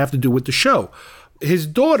conflicts that have to do with the show. His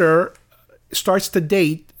daughter starts to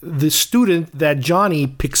date the student that Johnny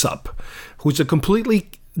picks up, who's a completely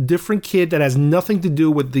different kid that has nothing to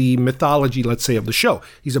do with the mythology, let's say, of the show.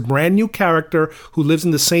 He's a brand new character who lives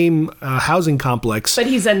in the same housing complex. But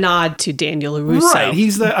he's a nod to Daniel LaRusso. Right.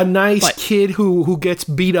 He's a nice kid who gets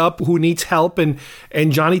beat up, who needs help, and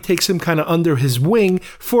Johnny takes him kind of under his wing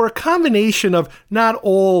for a combination of not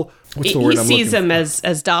all... What's the word I'm sees looking them for?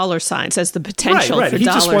 as dollar signs, as the potential right. for He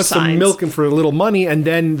dollar signs. just wants to milk him for a little money, and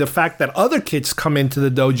then the fact that other kids come into the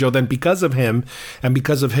dojo, then because of him and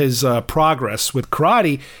because of his progress with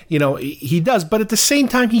karate, he does. But at the same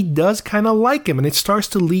time, he does kind of like him, and it starts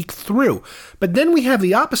to leak through. But then we have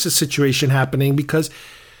the opposite situation happening because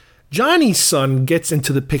Johnny's son gets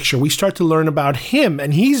into the picture. We start to learn about him,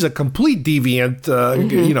 and he's a complete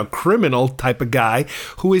deviant, criminal type of guy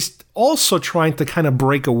who is also trying to kind of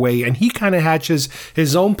break away. And he kind of hatches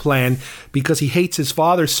his own plan because he hates his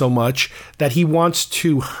father so much that he wants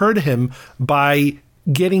to hurt him by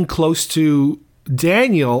getting close to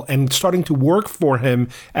Daniel and starting to work for him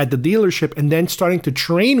at the dealership and then starting to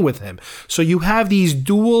train with him. So you have these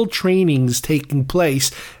dual trainings taking place,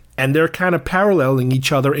 and they're kind of paralleling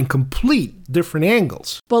each other in complete different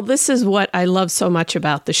angles. Well, this is what I love so much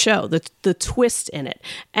about the show, the twist in it,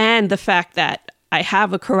 and the fact that I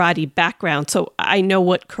have a karate background, so I know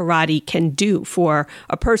what karate can do for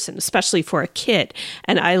a person, especially for a kid.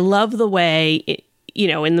 And I love the way,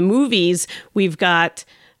 in the movies, we've got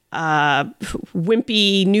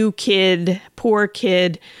wimpy new kid, poor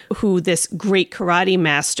kid, who this great karate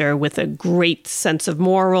master with a great sense of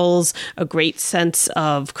morals, a great sense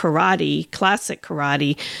of karate, classic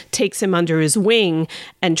karate, takes him under his wing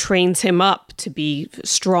and trains him up to be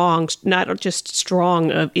strong, not just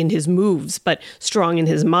strong in his moves, but strong in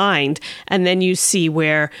his mind. And then you see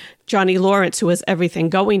where Johnny Lawrence, who has everything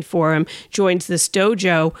going for him, joins this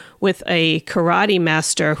dojo with a karate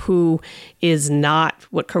master who is not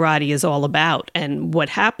what karate is all about and what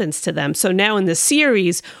happens to them. So now in the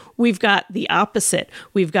series, we've got the opposite.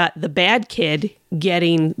 We've got the bad kid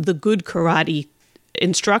getting the good karate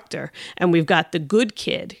instructor, and we've got the good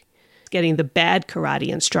kid getting the bad karate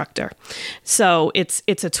instructor. So it's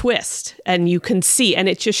a twist, and you can see, and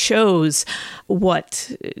it just shows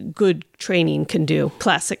what good training can do,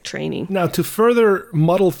 classic training. Now, to further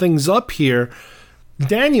muddle things up here,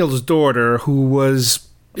 Daniel's daughter, who was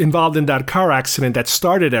involved in that car accident that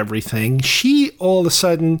started everything, she all of a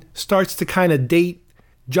sudden starts to kind of date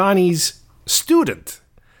Johnny's student.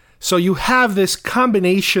 So you have this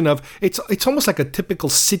combination of, it's almost like a typical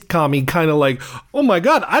sitcom-y kind of like, oh my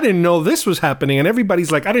God, I didn't know this was happening. And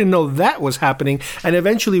everybody's like, I didn't know that was happening. And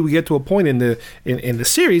eventually we get to a point in the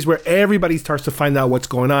series where everybody starts to find out what's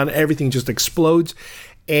going on. Everything just explodes.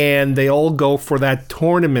 And they all go for that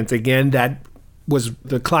tournament again. That was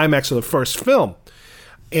the climax of the first film.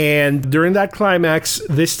 And during that climax,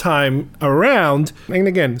 this time around, and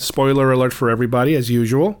again, spoiler alert for everybody as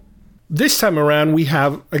usual, This time around, we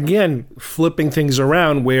have, again, flipping things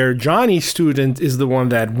around where Johnny's student is the one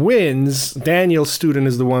that wins, Daniel's student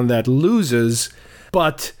is the one that loses,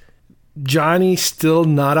 but Johnny's still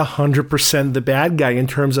not 100% the bad guy in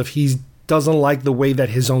terms of he doesn't like the way that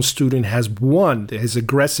his own student has won, his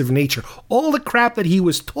aggressive nature. All the crap that he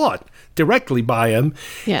was taught directly by him,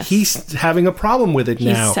 he's having a problem with it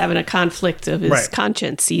now. He's having a conflict of his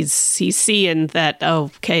conscience. He's seeing that,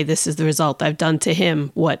 okay, this is the result. I've done to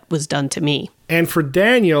him what was done to me. And for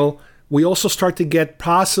Daniel, we also start to get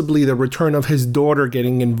possibly the return of his daughter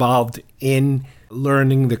getting involved in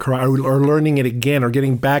learning the karate, or learning it again, or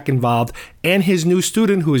getting back involved, and his new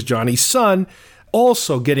student, who is Johnny's son,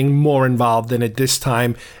 also getting more involved in it this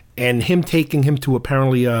time, and him taking him to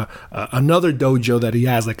apparently another dojo that he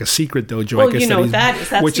has, like a secret dojo, well, I guess,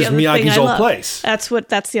 that's which the is other Miyagi's thing old place.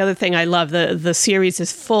 That's the other thing I love. The series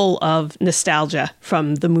is full of nostalgia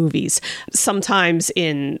from the movies, sometimes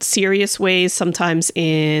in serious ways, sometimes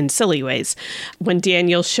in silly ways. When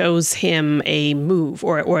Daniel shows him a move,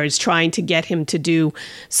 or is trying to get him to do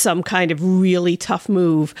some kind of really tough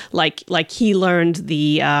move, like he learned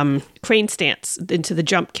the crane stance into the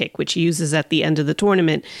jump kick, which he uses at the end of the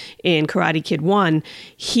tournament in Karate Kid 1,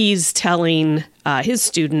 he's telling his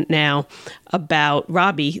student now about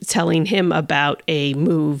Robbie, telling him about a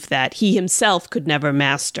move that he himself could never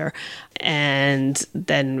master. And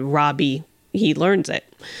then Robbie, he learns it.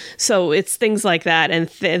 So it's things like that. And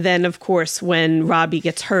then, of course, when Robbie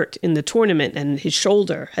gets hurt in the tournament and his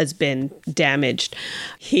shoulder has been damaged,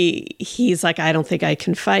 he's like, I don't think I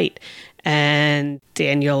can fight. And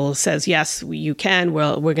Daniel says, yes, you can.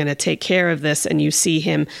 Well, we're going to take care of this. And you see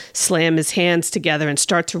him slam his hands together and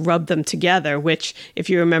start to rub them together, which,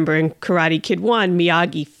 if you remember in Karate Kid 1,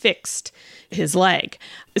 Miyagi fixed his leg.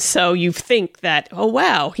 So you think that, oh,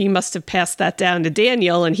 wow, he must have passed that down to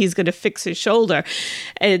Daniel and he's going to fix his shoulder.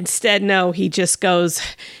 Instead, no, he just goes,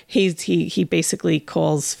 he basically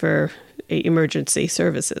calls for emergency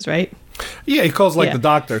services, right? Yeah, he calls the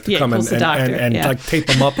doctor to come and like tape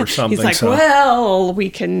him up or something. He's like, well,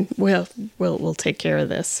 we'll take care of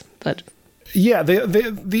this. But yeah,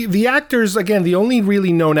 the actors, again, the only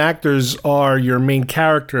really known actors are your main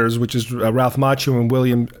characters, which is Ralph Macchio and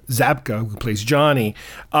William Zabka, who plays Johnny.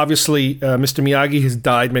 Obviously, Mr. Miyagi has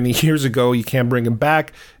died many years ago. You can't bring him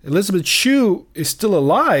back. Elizabeth Shue is still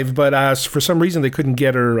alive, but for some reason they couldn't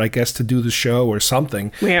get her, I guess, to do the show or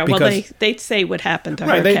something. Yeah, well, they say what happened to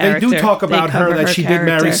her. They do talk about her that she did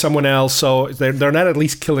marry someone else, so they're not at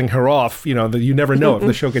least killing her off. You know, you never know. If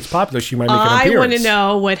the show gets popular, she might make an appearance. I want to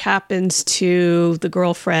know what happens to the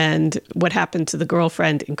girlfriend, what happened to the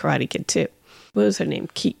girlfriend in Karate Kid 2. What was her name?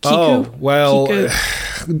 Kiku? Oh, well,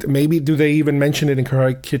 maybe do they even mention it in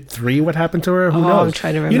Karate Kid 3? What happened to her? Who knows? I'm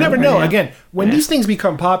trying to remember. You never know. Now. Again, when these things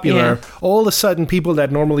become popular, all of a sudden people that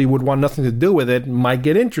normally would want nothing to do with it might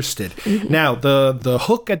get interested. Mm-hmm. Now, the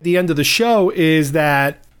hook at the end of the show is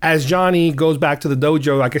that as Johnny goes back to the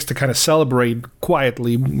dojo, I guess to kind of celebrate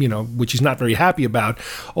quietly, which he's not very happy about,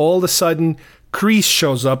 all of a sudden Kreese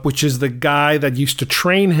shows up, which is the guy that used to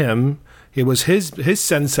train him. It was his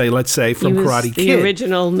sensei, let's say, from Karate Kid. The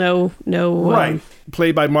original, right,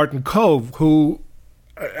 played by Martin Kove, who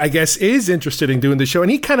I guess is interested in doing the show, and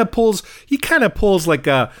he kind of pulls like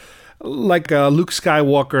a Luke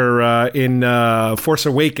Skywalker in Force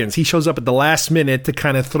Awakens. He shows up at the last minute to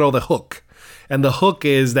kind of throw the hook. And the hook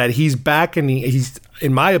is that he's back, and he's,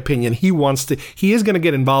 in my opinion, he is going to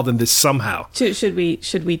get involved in this somehow. Should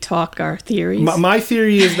we talk our theories? My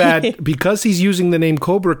theory is that because he's using the name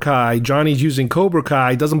Cobra Kai, Johnny's using Cobra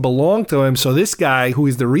Kai, doesn't belong to him. So this guy, who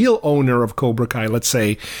is the real owner of Cobra Kai, let's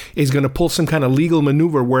say, is going to pull some kind of legal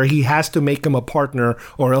maneuver where he has to make him a partner,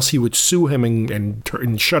 or else he would sue him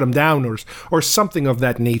and shut him down, or something of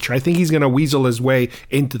that nature. I think he's going to weasel his way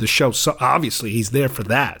into the show. So obviously, he's there for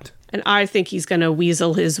that. And I think he's going to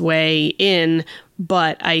weasel his way in,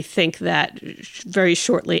 but I think that very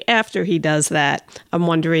shortly after he does that, I'm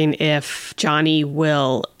wondering if Johnny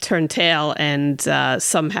will turn tail and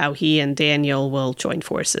somehow he and Daniel will join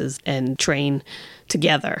forces and train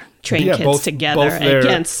together, kids together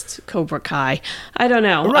against Cobra Kai. I don't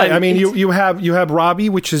know. Right. I mean, you have Robbie,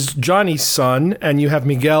 which is Johnny's son, and you have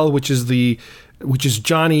Miguel, which is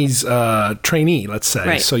Johnny's trainee, let's say.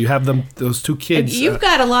 Right. So you have those two kids. And you've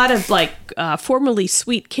got a lot of formerly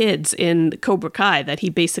sweet kids in Cobra Kai that he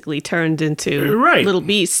basically turned into little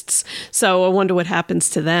beasts. So I wonder what happens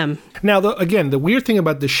to them. Now, the weird thing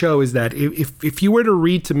about the show is that if you were to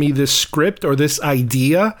read to me this script or this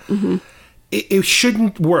idea, mm-hmm. it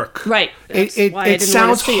shouldn't work. Right. It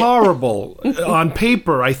sounds horrible on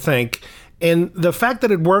paper, I think. And the fact that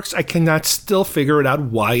it works, I cannot still figure it out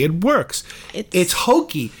why it works. It's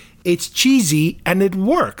hokey. it's cheesy, and it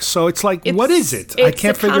works. So it's like, what is it? I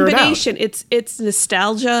can't figure it out. It's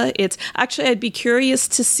nostalgia. It's actually, I'd be curious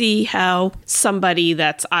to see how somebody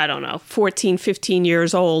that's, I don't know, 14, 15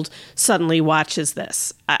 years old suddenly watches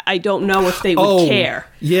this. I don't know if they would care.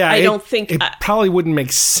 Yeah, I don't think it probably wouldn't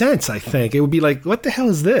make sense. I think it would be like, what the hell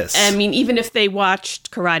is this? I mean, even if they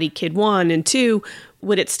watched Karate Kid 1 and 2,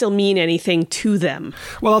 would it still mean anything to them?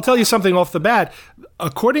 Well, I'll tell you something off the bat.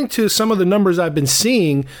 According to some of the numbers I've been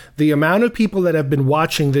seeing, the amount of people that have been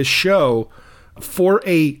watching this show for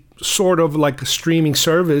a sort of like a streaming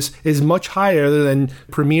service is much higher than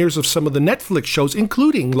premieres of some of the Netflix shows,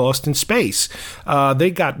 including Lost in Space.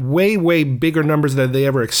 They got way, way bigger numbers than they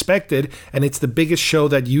ever expected, and it's the biggest show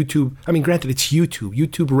that YouTube, I mean, granted, it's YouTube.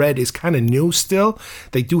 YouTube Red is kind of new still.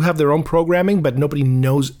 They do have their own programming, but nobody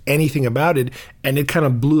knows anything about it, and it kind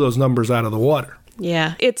of blew those numbers out of the water.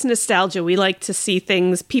 Yeah, it's nostalgia. We like to see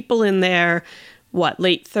things, people in their,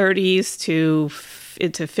 late 30s to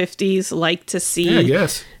into 50s like to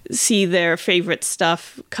see their favorite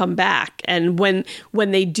stuff come back. And when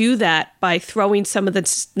they do that by throwing some of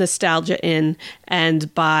the nostalgia in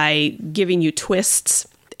and by giving you twists,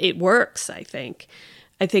 it works, I think.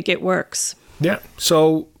 I think it works. Yeah.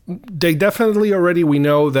 So they definitely already, we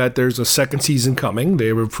know that there's a second season coming.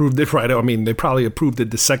 They've approved it right. I mean, they probably approved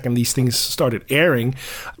it the second these things started airing.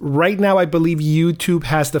 Right now, I believe YouTube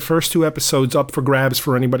has the first 2 episodes up for grabs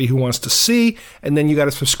for anybody who wants to see. And then you got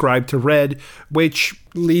to subscribe to Red, which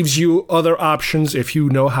leaves you other options if you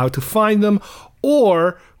know how to find them.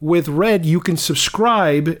 Or with Red, you can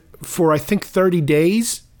subscribe for, I think, 30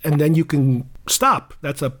 days, and then you can stop.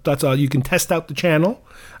 That's a you can test out the channel.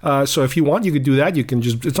 So if you want, you could do that. You can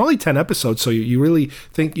just, it's only 10 episodes, so you really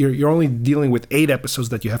think you're only dealing with 8 episodes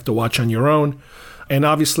that you have to watch on your own. And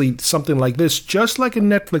obviously something like this, just like in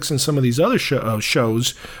Netflix and some of these other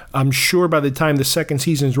shows, I'm sure by the time the second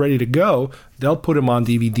season is ready to go, they'll put them on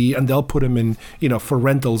DVD and they'll put them in, for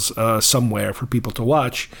rentals somewhere for people to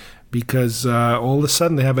watch, because all of a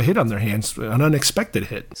sudden they have a hit on their hands, an unexpected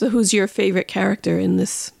hit. So who's your favorite character in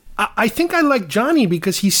this? I think I like Johnny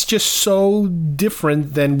because he's just so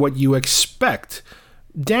different than what you expect.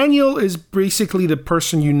 Daniel is basically the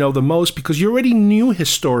person you know the most because you already knew his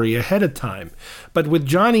story ahead of time. But with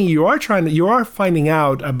Johnny, you are finding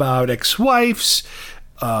out about ex-wives,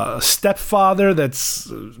 stepfather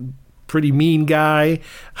that's a pretty mean guy,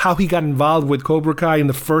 how he got involved with Cobra Kai in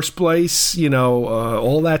the first place,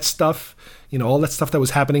 all that stuff, all that stuff that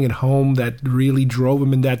was happening at home that really drove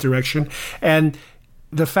him in that direction. And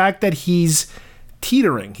the fact that he's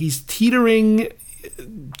teetering,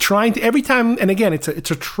 trying to, every time, and again, it's a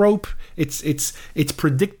trope, it's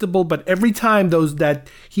predictable, but every time that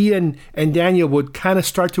he and Daniel would kind of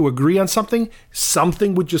start to agree on something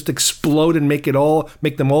would just explode and make them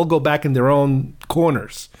all go back in their own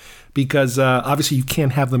corners. Because obviously you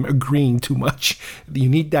can't have them agreeing too much. You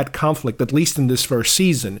need that conflict, at least in this first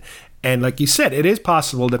season. And like you said, it is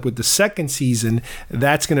possible that with the second season,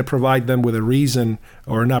 that's going to provide them with a reason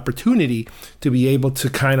or an opportunity to be able to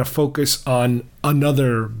kind of focus on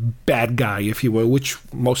another bad guy, if you will, which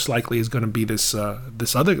most likely is going to be this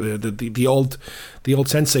other the old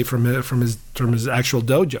sensei from his actual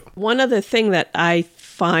dojo. One other thing that I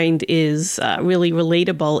find is really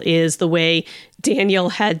relatable is the way Daniel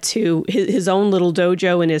had to, his own little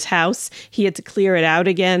dojo in his house, he had to clear it out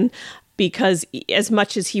again. Because as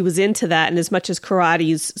much as he was into that and as much as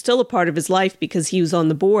karate is still a part of his life because he was on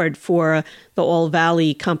the board for the All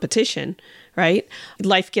Valley competition, right?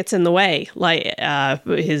 Life gets in the way, like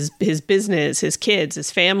his business, his kids,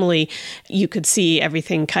 his family. You could see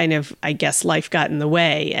everything kind of, I guess, life got in the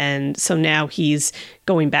way. And so now he's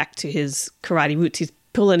going back to his karate roots. He's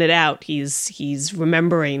pulling it out. He's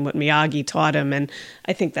remembering what Miyagi taught him. And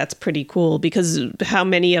I think that's pretty cool because how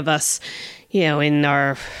many of us, in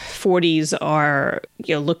our 40s are,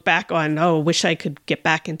 look back on, wish I could get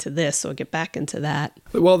back into this or get back into that.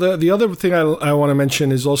 Well, the other thing I want to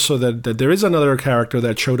mention is also that there is another character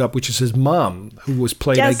that showed up, which is his mom, who was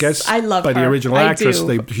played, yes, I guess, I love by her. the original actress.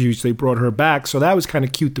 I do. They brought her back. So that was kind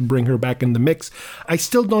of cute to bring her back in the mix. I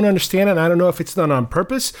still don't understand it. I don't know if it's done on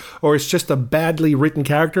purpose or it's just a badly written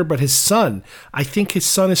character, but his son, I think his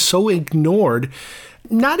son is so ignored.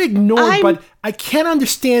 Not ignored, but I can't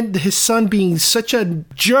understand his son being such a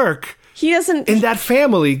jerk. He doesn't in that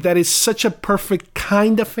family that is such a perfect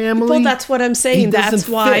kind of family. Well, that's what I'm saying. That's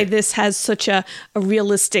why this has such a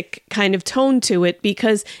realistic kind of tone to it.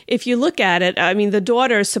 Because if you look at it, I mean, the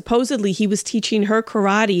daughter, supposedly he was teaching her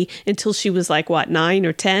karate until she was like, 9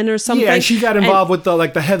 or 10 or something. Yeah, and she got involved with the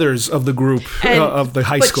Heathers of the group of the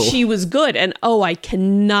high school. But she was good. And I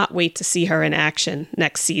cannot wait to see her in action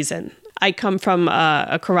next season. I come from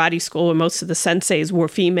a karate school where most of the senseis were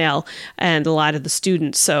female and a lot of the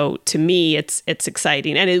students. So to me, it's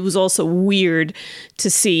exciting. And it was also weird to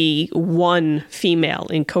see one female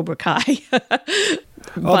in Cobra Kai.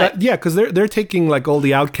 Because they're taking like all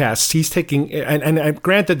the outcasts. He's taking, and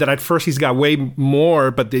granted that at first he's got way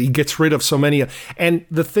more, but he gets rid of so many. And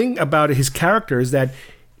the thing about his character is that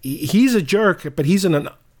he's a jerk, but he's an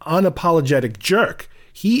unapologetic jerk.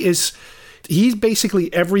 He's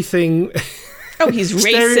basically everything. Oh, he's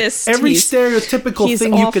racist. Every stereotypical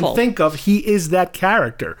thing awful. You can think of, he is that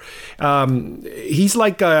character. He's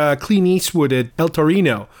like Clint Eastwood at El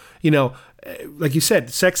Torino. You know, like you said,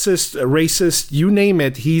 sexist, racist, you name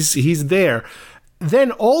it, he's there.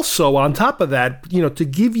 Then also on top of that, you know, to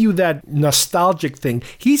give you that nostalgic thing,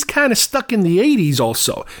 he's kind of stuck in the 80s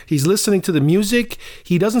also. He's listening to the music.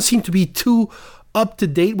 He doesn't seem to be too up to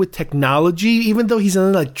date with technology, even though he's an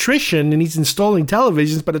electrician and he's installing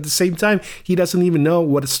televisions, but at the same time, he doesn't even know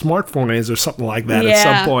what a smartphone is or something like that at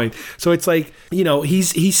some point. So it's like, you know,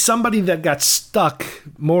 he's somebody that got stuck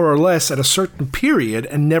more or less at a certain period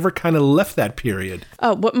and never kind of left that period.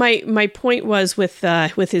 What my point was with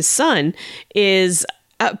his son is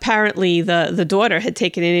apparently the daughter had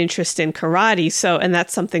taken an interest in karate, and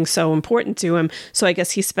that's something so important to him. So I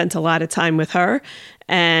guess he spent a lot of time with her.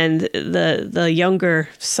 And the younger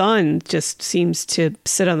son just seems to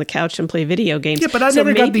sit on the couch and play video games. Yeah, but I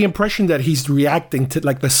never got the impression that he's reacting to,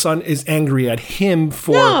 like, the son is angry at him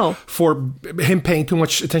for him paying too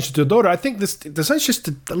much attention to the daughter. I think the son's just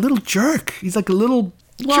a little jerk. He's like a little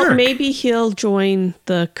jerk. Maybe he'll join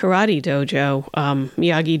the karate dojo,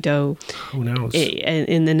 Miyagi-Do. Who knows?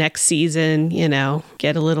 In the next season, you know,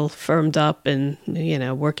 get a little firmed up and, you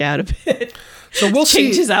know, work out a bit. So we'll see.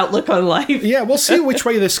 Change his outlook on life. Yeah, we'll see which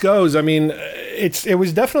way this goes. I mean, it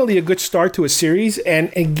was definitely a good start to a series. And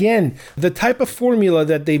again, the type of formula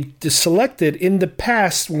that they've selected in the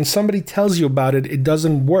past, when somebody tells you about it, it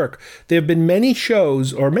doesn't work. There have been many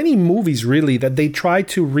shows, or many movies really, that they try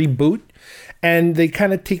to reboot. And they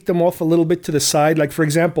kind of take them off a little bit to the side. Like, for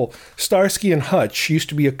example, Starsky and Hutch used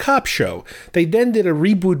to be a cop show. They then did a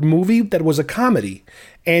reboot movie that was a comedy.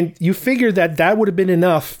 And you figure that would have been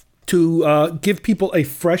enough to give people a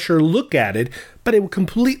fresher look at it, but it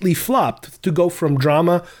completely flopped to go from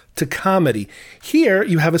drama to comedy. Here,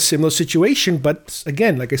 you have a similar situation, but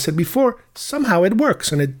again, like I said before, somehow it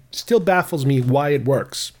works, and it still baffles me why it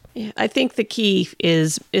works. Yeah, I think the key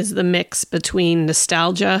is the mix between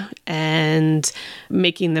nostalgia and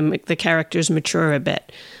making the characters mature a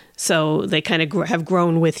bit, so they kind of have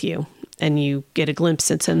grown with you, and you get a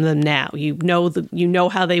glimpse into them now. You know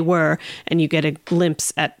how they were, and you get a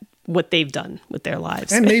glimpse at what they've done with their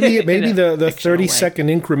lives. And maybe the 30-second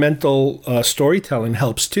incremental storytelling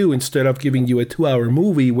helps too, instead of giving you a 2-hour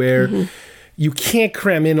movie where you can't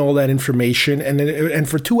cram in all that information. And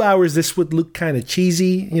for 2 hours, this would look kind of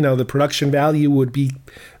cheesy. You know, the production value would be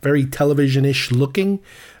very television-ish looking.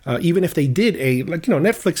 Even if they did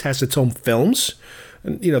Netflix has its own films.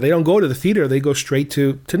 And, you know, they don't go to the theater. They go straight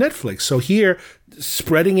to Netflix. So here,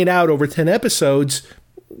 spreading it out over 10 episodes,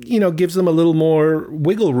 you know, gives them a little more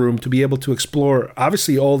wiggle room to be able to explore,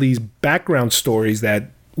 obviously, all these background stories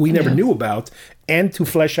that we never knew about, and to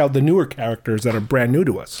flesh out the newer characters that are brand new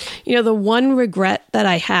to us. You know, the one regret that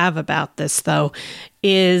I have about this, though,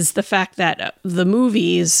 is the fact that the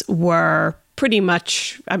movies were pretty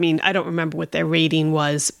much, I mean, I don't remember what their rating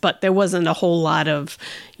was, but there wasn't a whole lot of,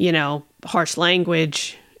 you know, harsh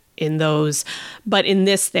language in those, but in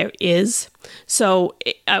this there is. So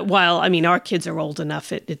while, I mean, our kids are old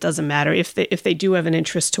enough, it doesn't matter. If they do have an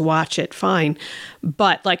interest to watch it, fine.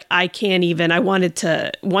 But like, I wanted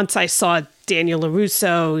to, once I saw Daniel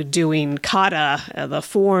LaRusso doing kata, the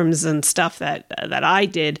forms and stuff that I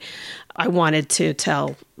did, I wanted to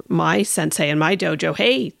tell my sensei and my dojo,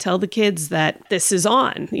 hey, tell the kids that this is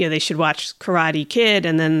on. You know, they should watch Karate Kid,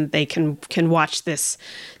 and then they can watch this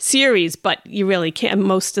series. But you really can't.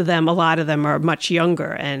 Most of them, a lot of them, are much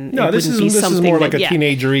younger, and no, this is more like a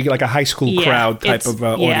teenager, like a high school crowd type of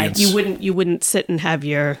audience. You wouldn't sit and have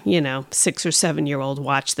your 6 or 7 year old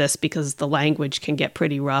watch this, because the language can get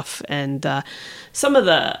pretty rough, and some of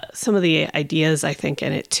the ideas, I think,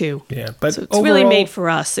 in it too. Yeah, but so it's overall, really made for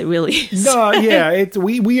us. It really is. No, yeah,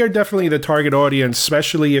 we are definitely the target audience,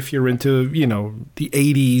 especially if you're into the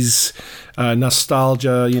 80s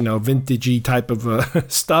nostalgia, vintagey type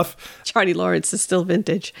of stuff. Johnny Lawrence is still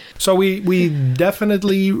vintage. So we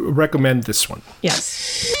definitely recommend this one.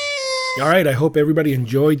 Yes. All right, I hope everybody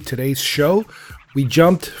enjoyed today's show. We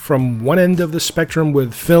jumped from one end of the spectrum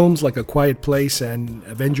with films like A Quiet Place and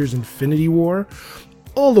Avengers Infinity War,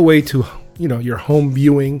 all the way to your home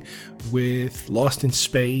viewing with Lost in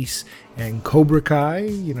Space and Cobra Kai.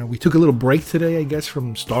 We took a little break today, I guess,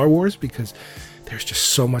 from Star Wars because there's just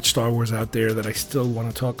so much Star Wars out there that I still want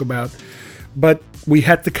to talk about. But we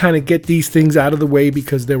had to kind of get these things out of the way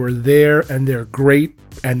because they were there and they're great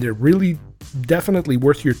and they're really definitely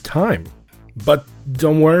worth your time. But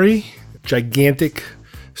don't worry, gigantic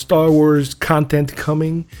Star Wars content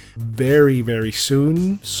coming very, very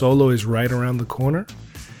soon. Solo is right around the corner.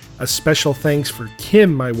 A special thanks for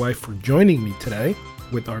Kim, my wife, for joining me today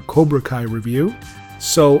with our Cobra Kai review.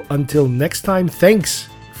 So until next time, thanks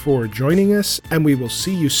for joining us, and we will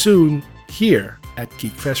see you soon here at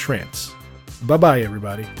GeekFest Rants. Bye-bye,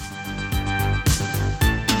 everybody.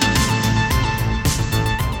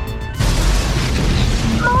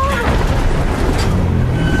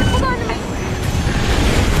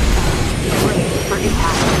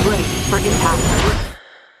 For impact.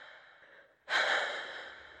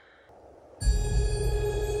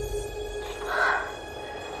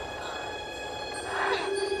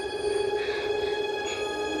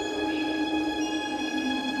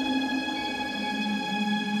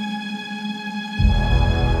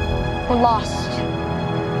 We're lost.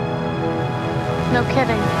 No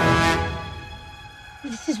kidding.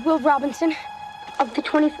 This is Will Robinson of the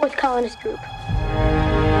 24th Colonist Group.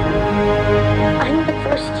 I'm the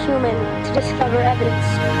first human to discover evidence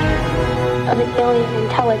of an alien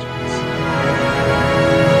intelligence.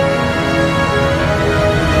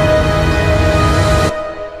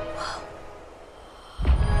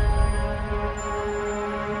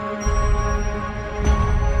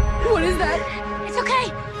 What is that? It's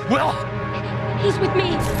okay. Will! He's with me.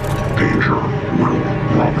 Danger, Will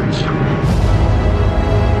Robinson.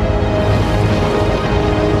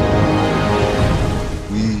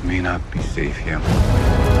 We may not be safe here.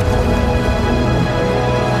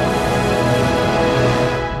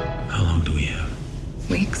 How long do we have?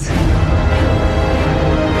 Weeks.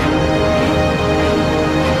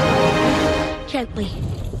 Gently.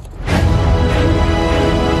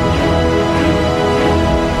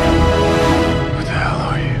 What the hell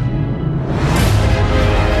are you?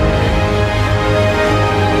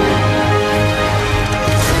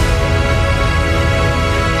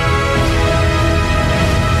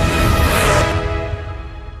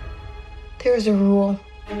 There is a rule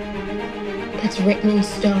that's written in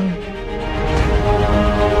stone.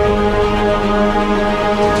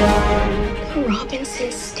 The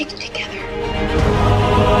Robinsons stick together.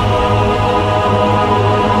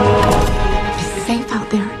 Be safe out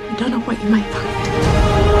there. You don't know what you might find.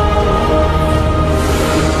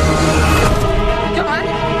 John,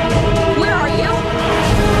 where are you?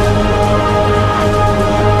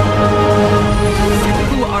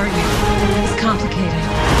 Who are you? It's complicated.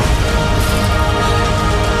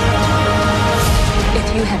 If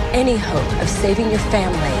you have any hope of saving your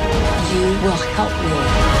family, you will help me.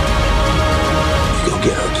 Go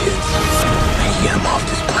get our kids and get them off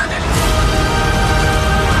this planet.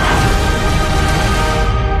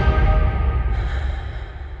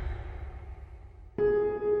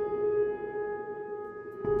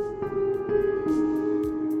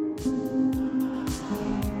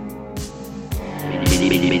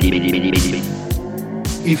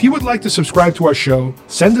 If you would like to subscribe to our show,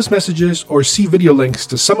 send us messages, or see video links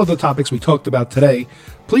to some of the topics we talked about today,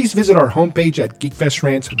 please visit our homepage at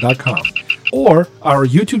geekfestrants.com or our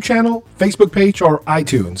YouTube channel, Facebook page, or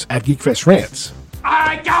iTunes at GeekFest Rants.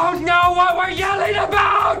 I don't know what we're yelling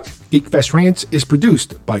about! GeekFest Rants is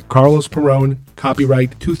produced by Carlos Perón,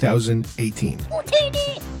 copyright 2018.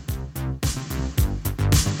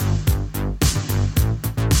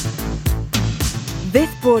 This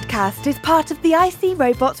broadcast is part of the IC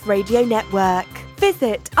Robots Radio Network.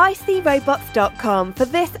 Visit icrobots.com for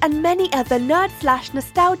this and many other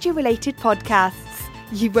nerd/nostalgia related podcasts.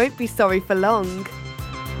 You won't be sorry for long.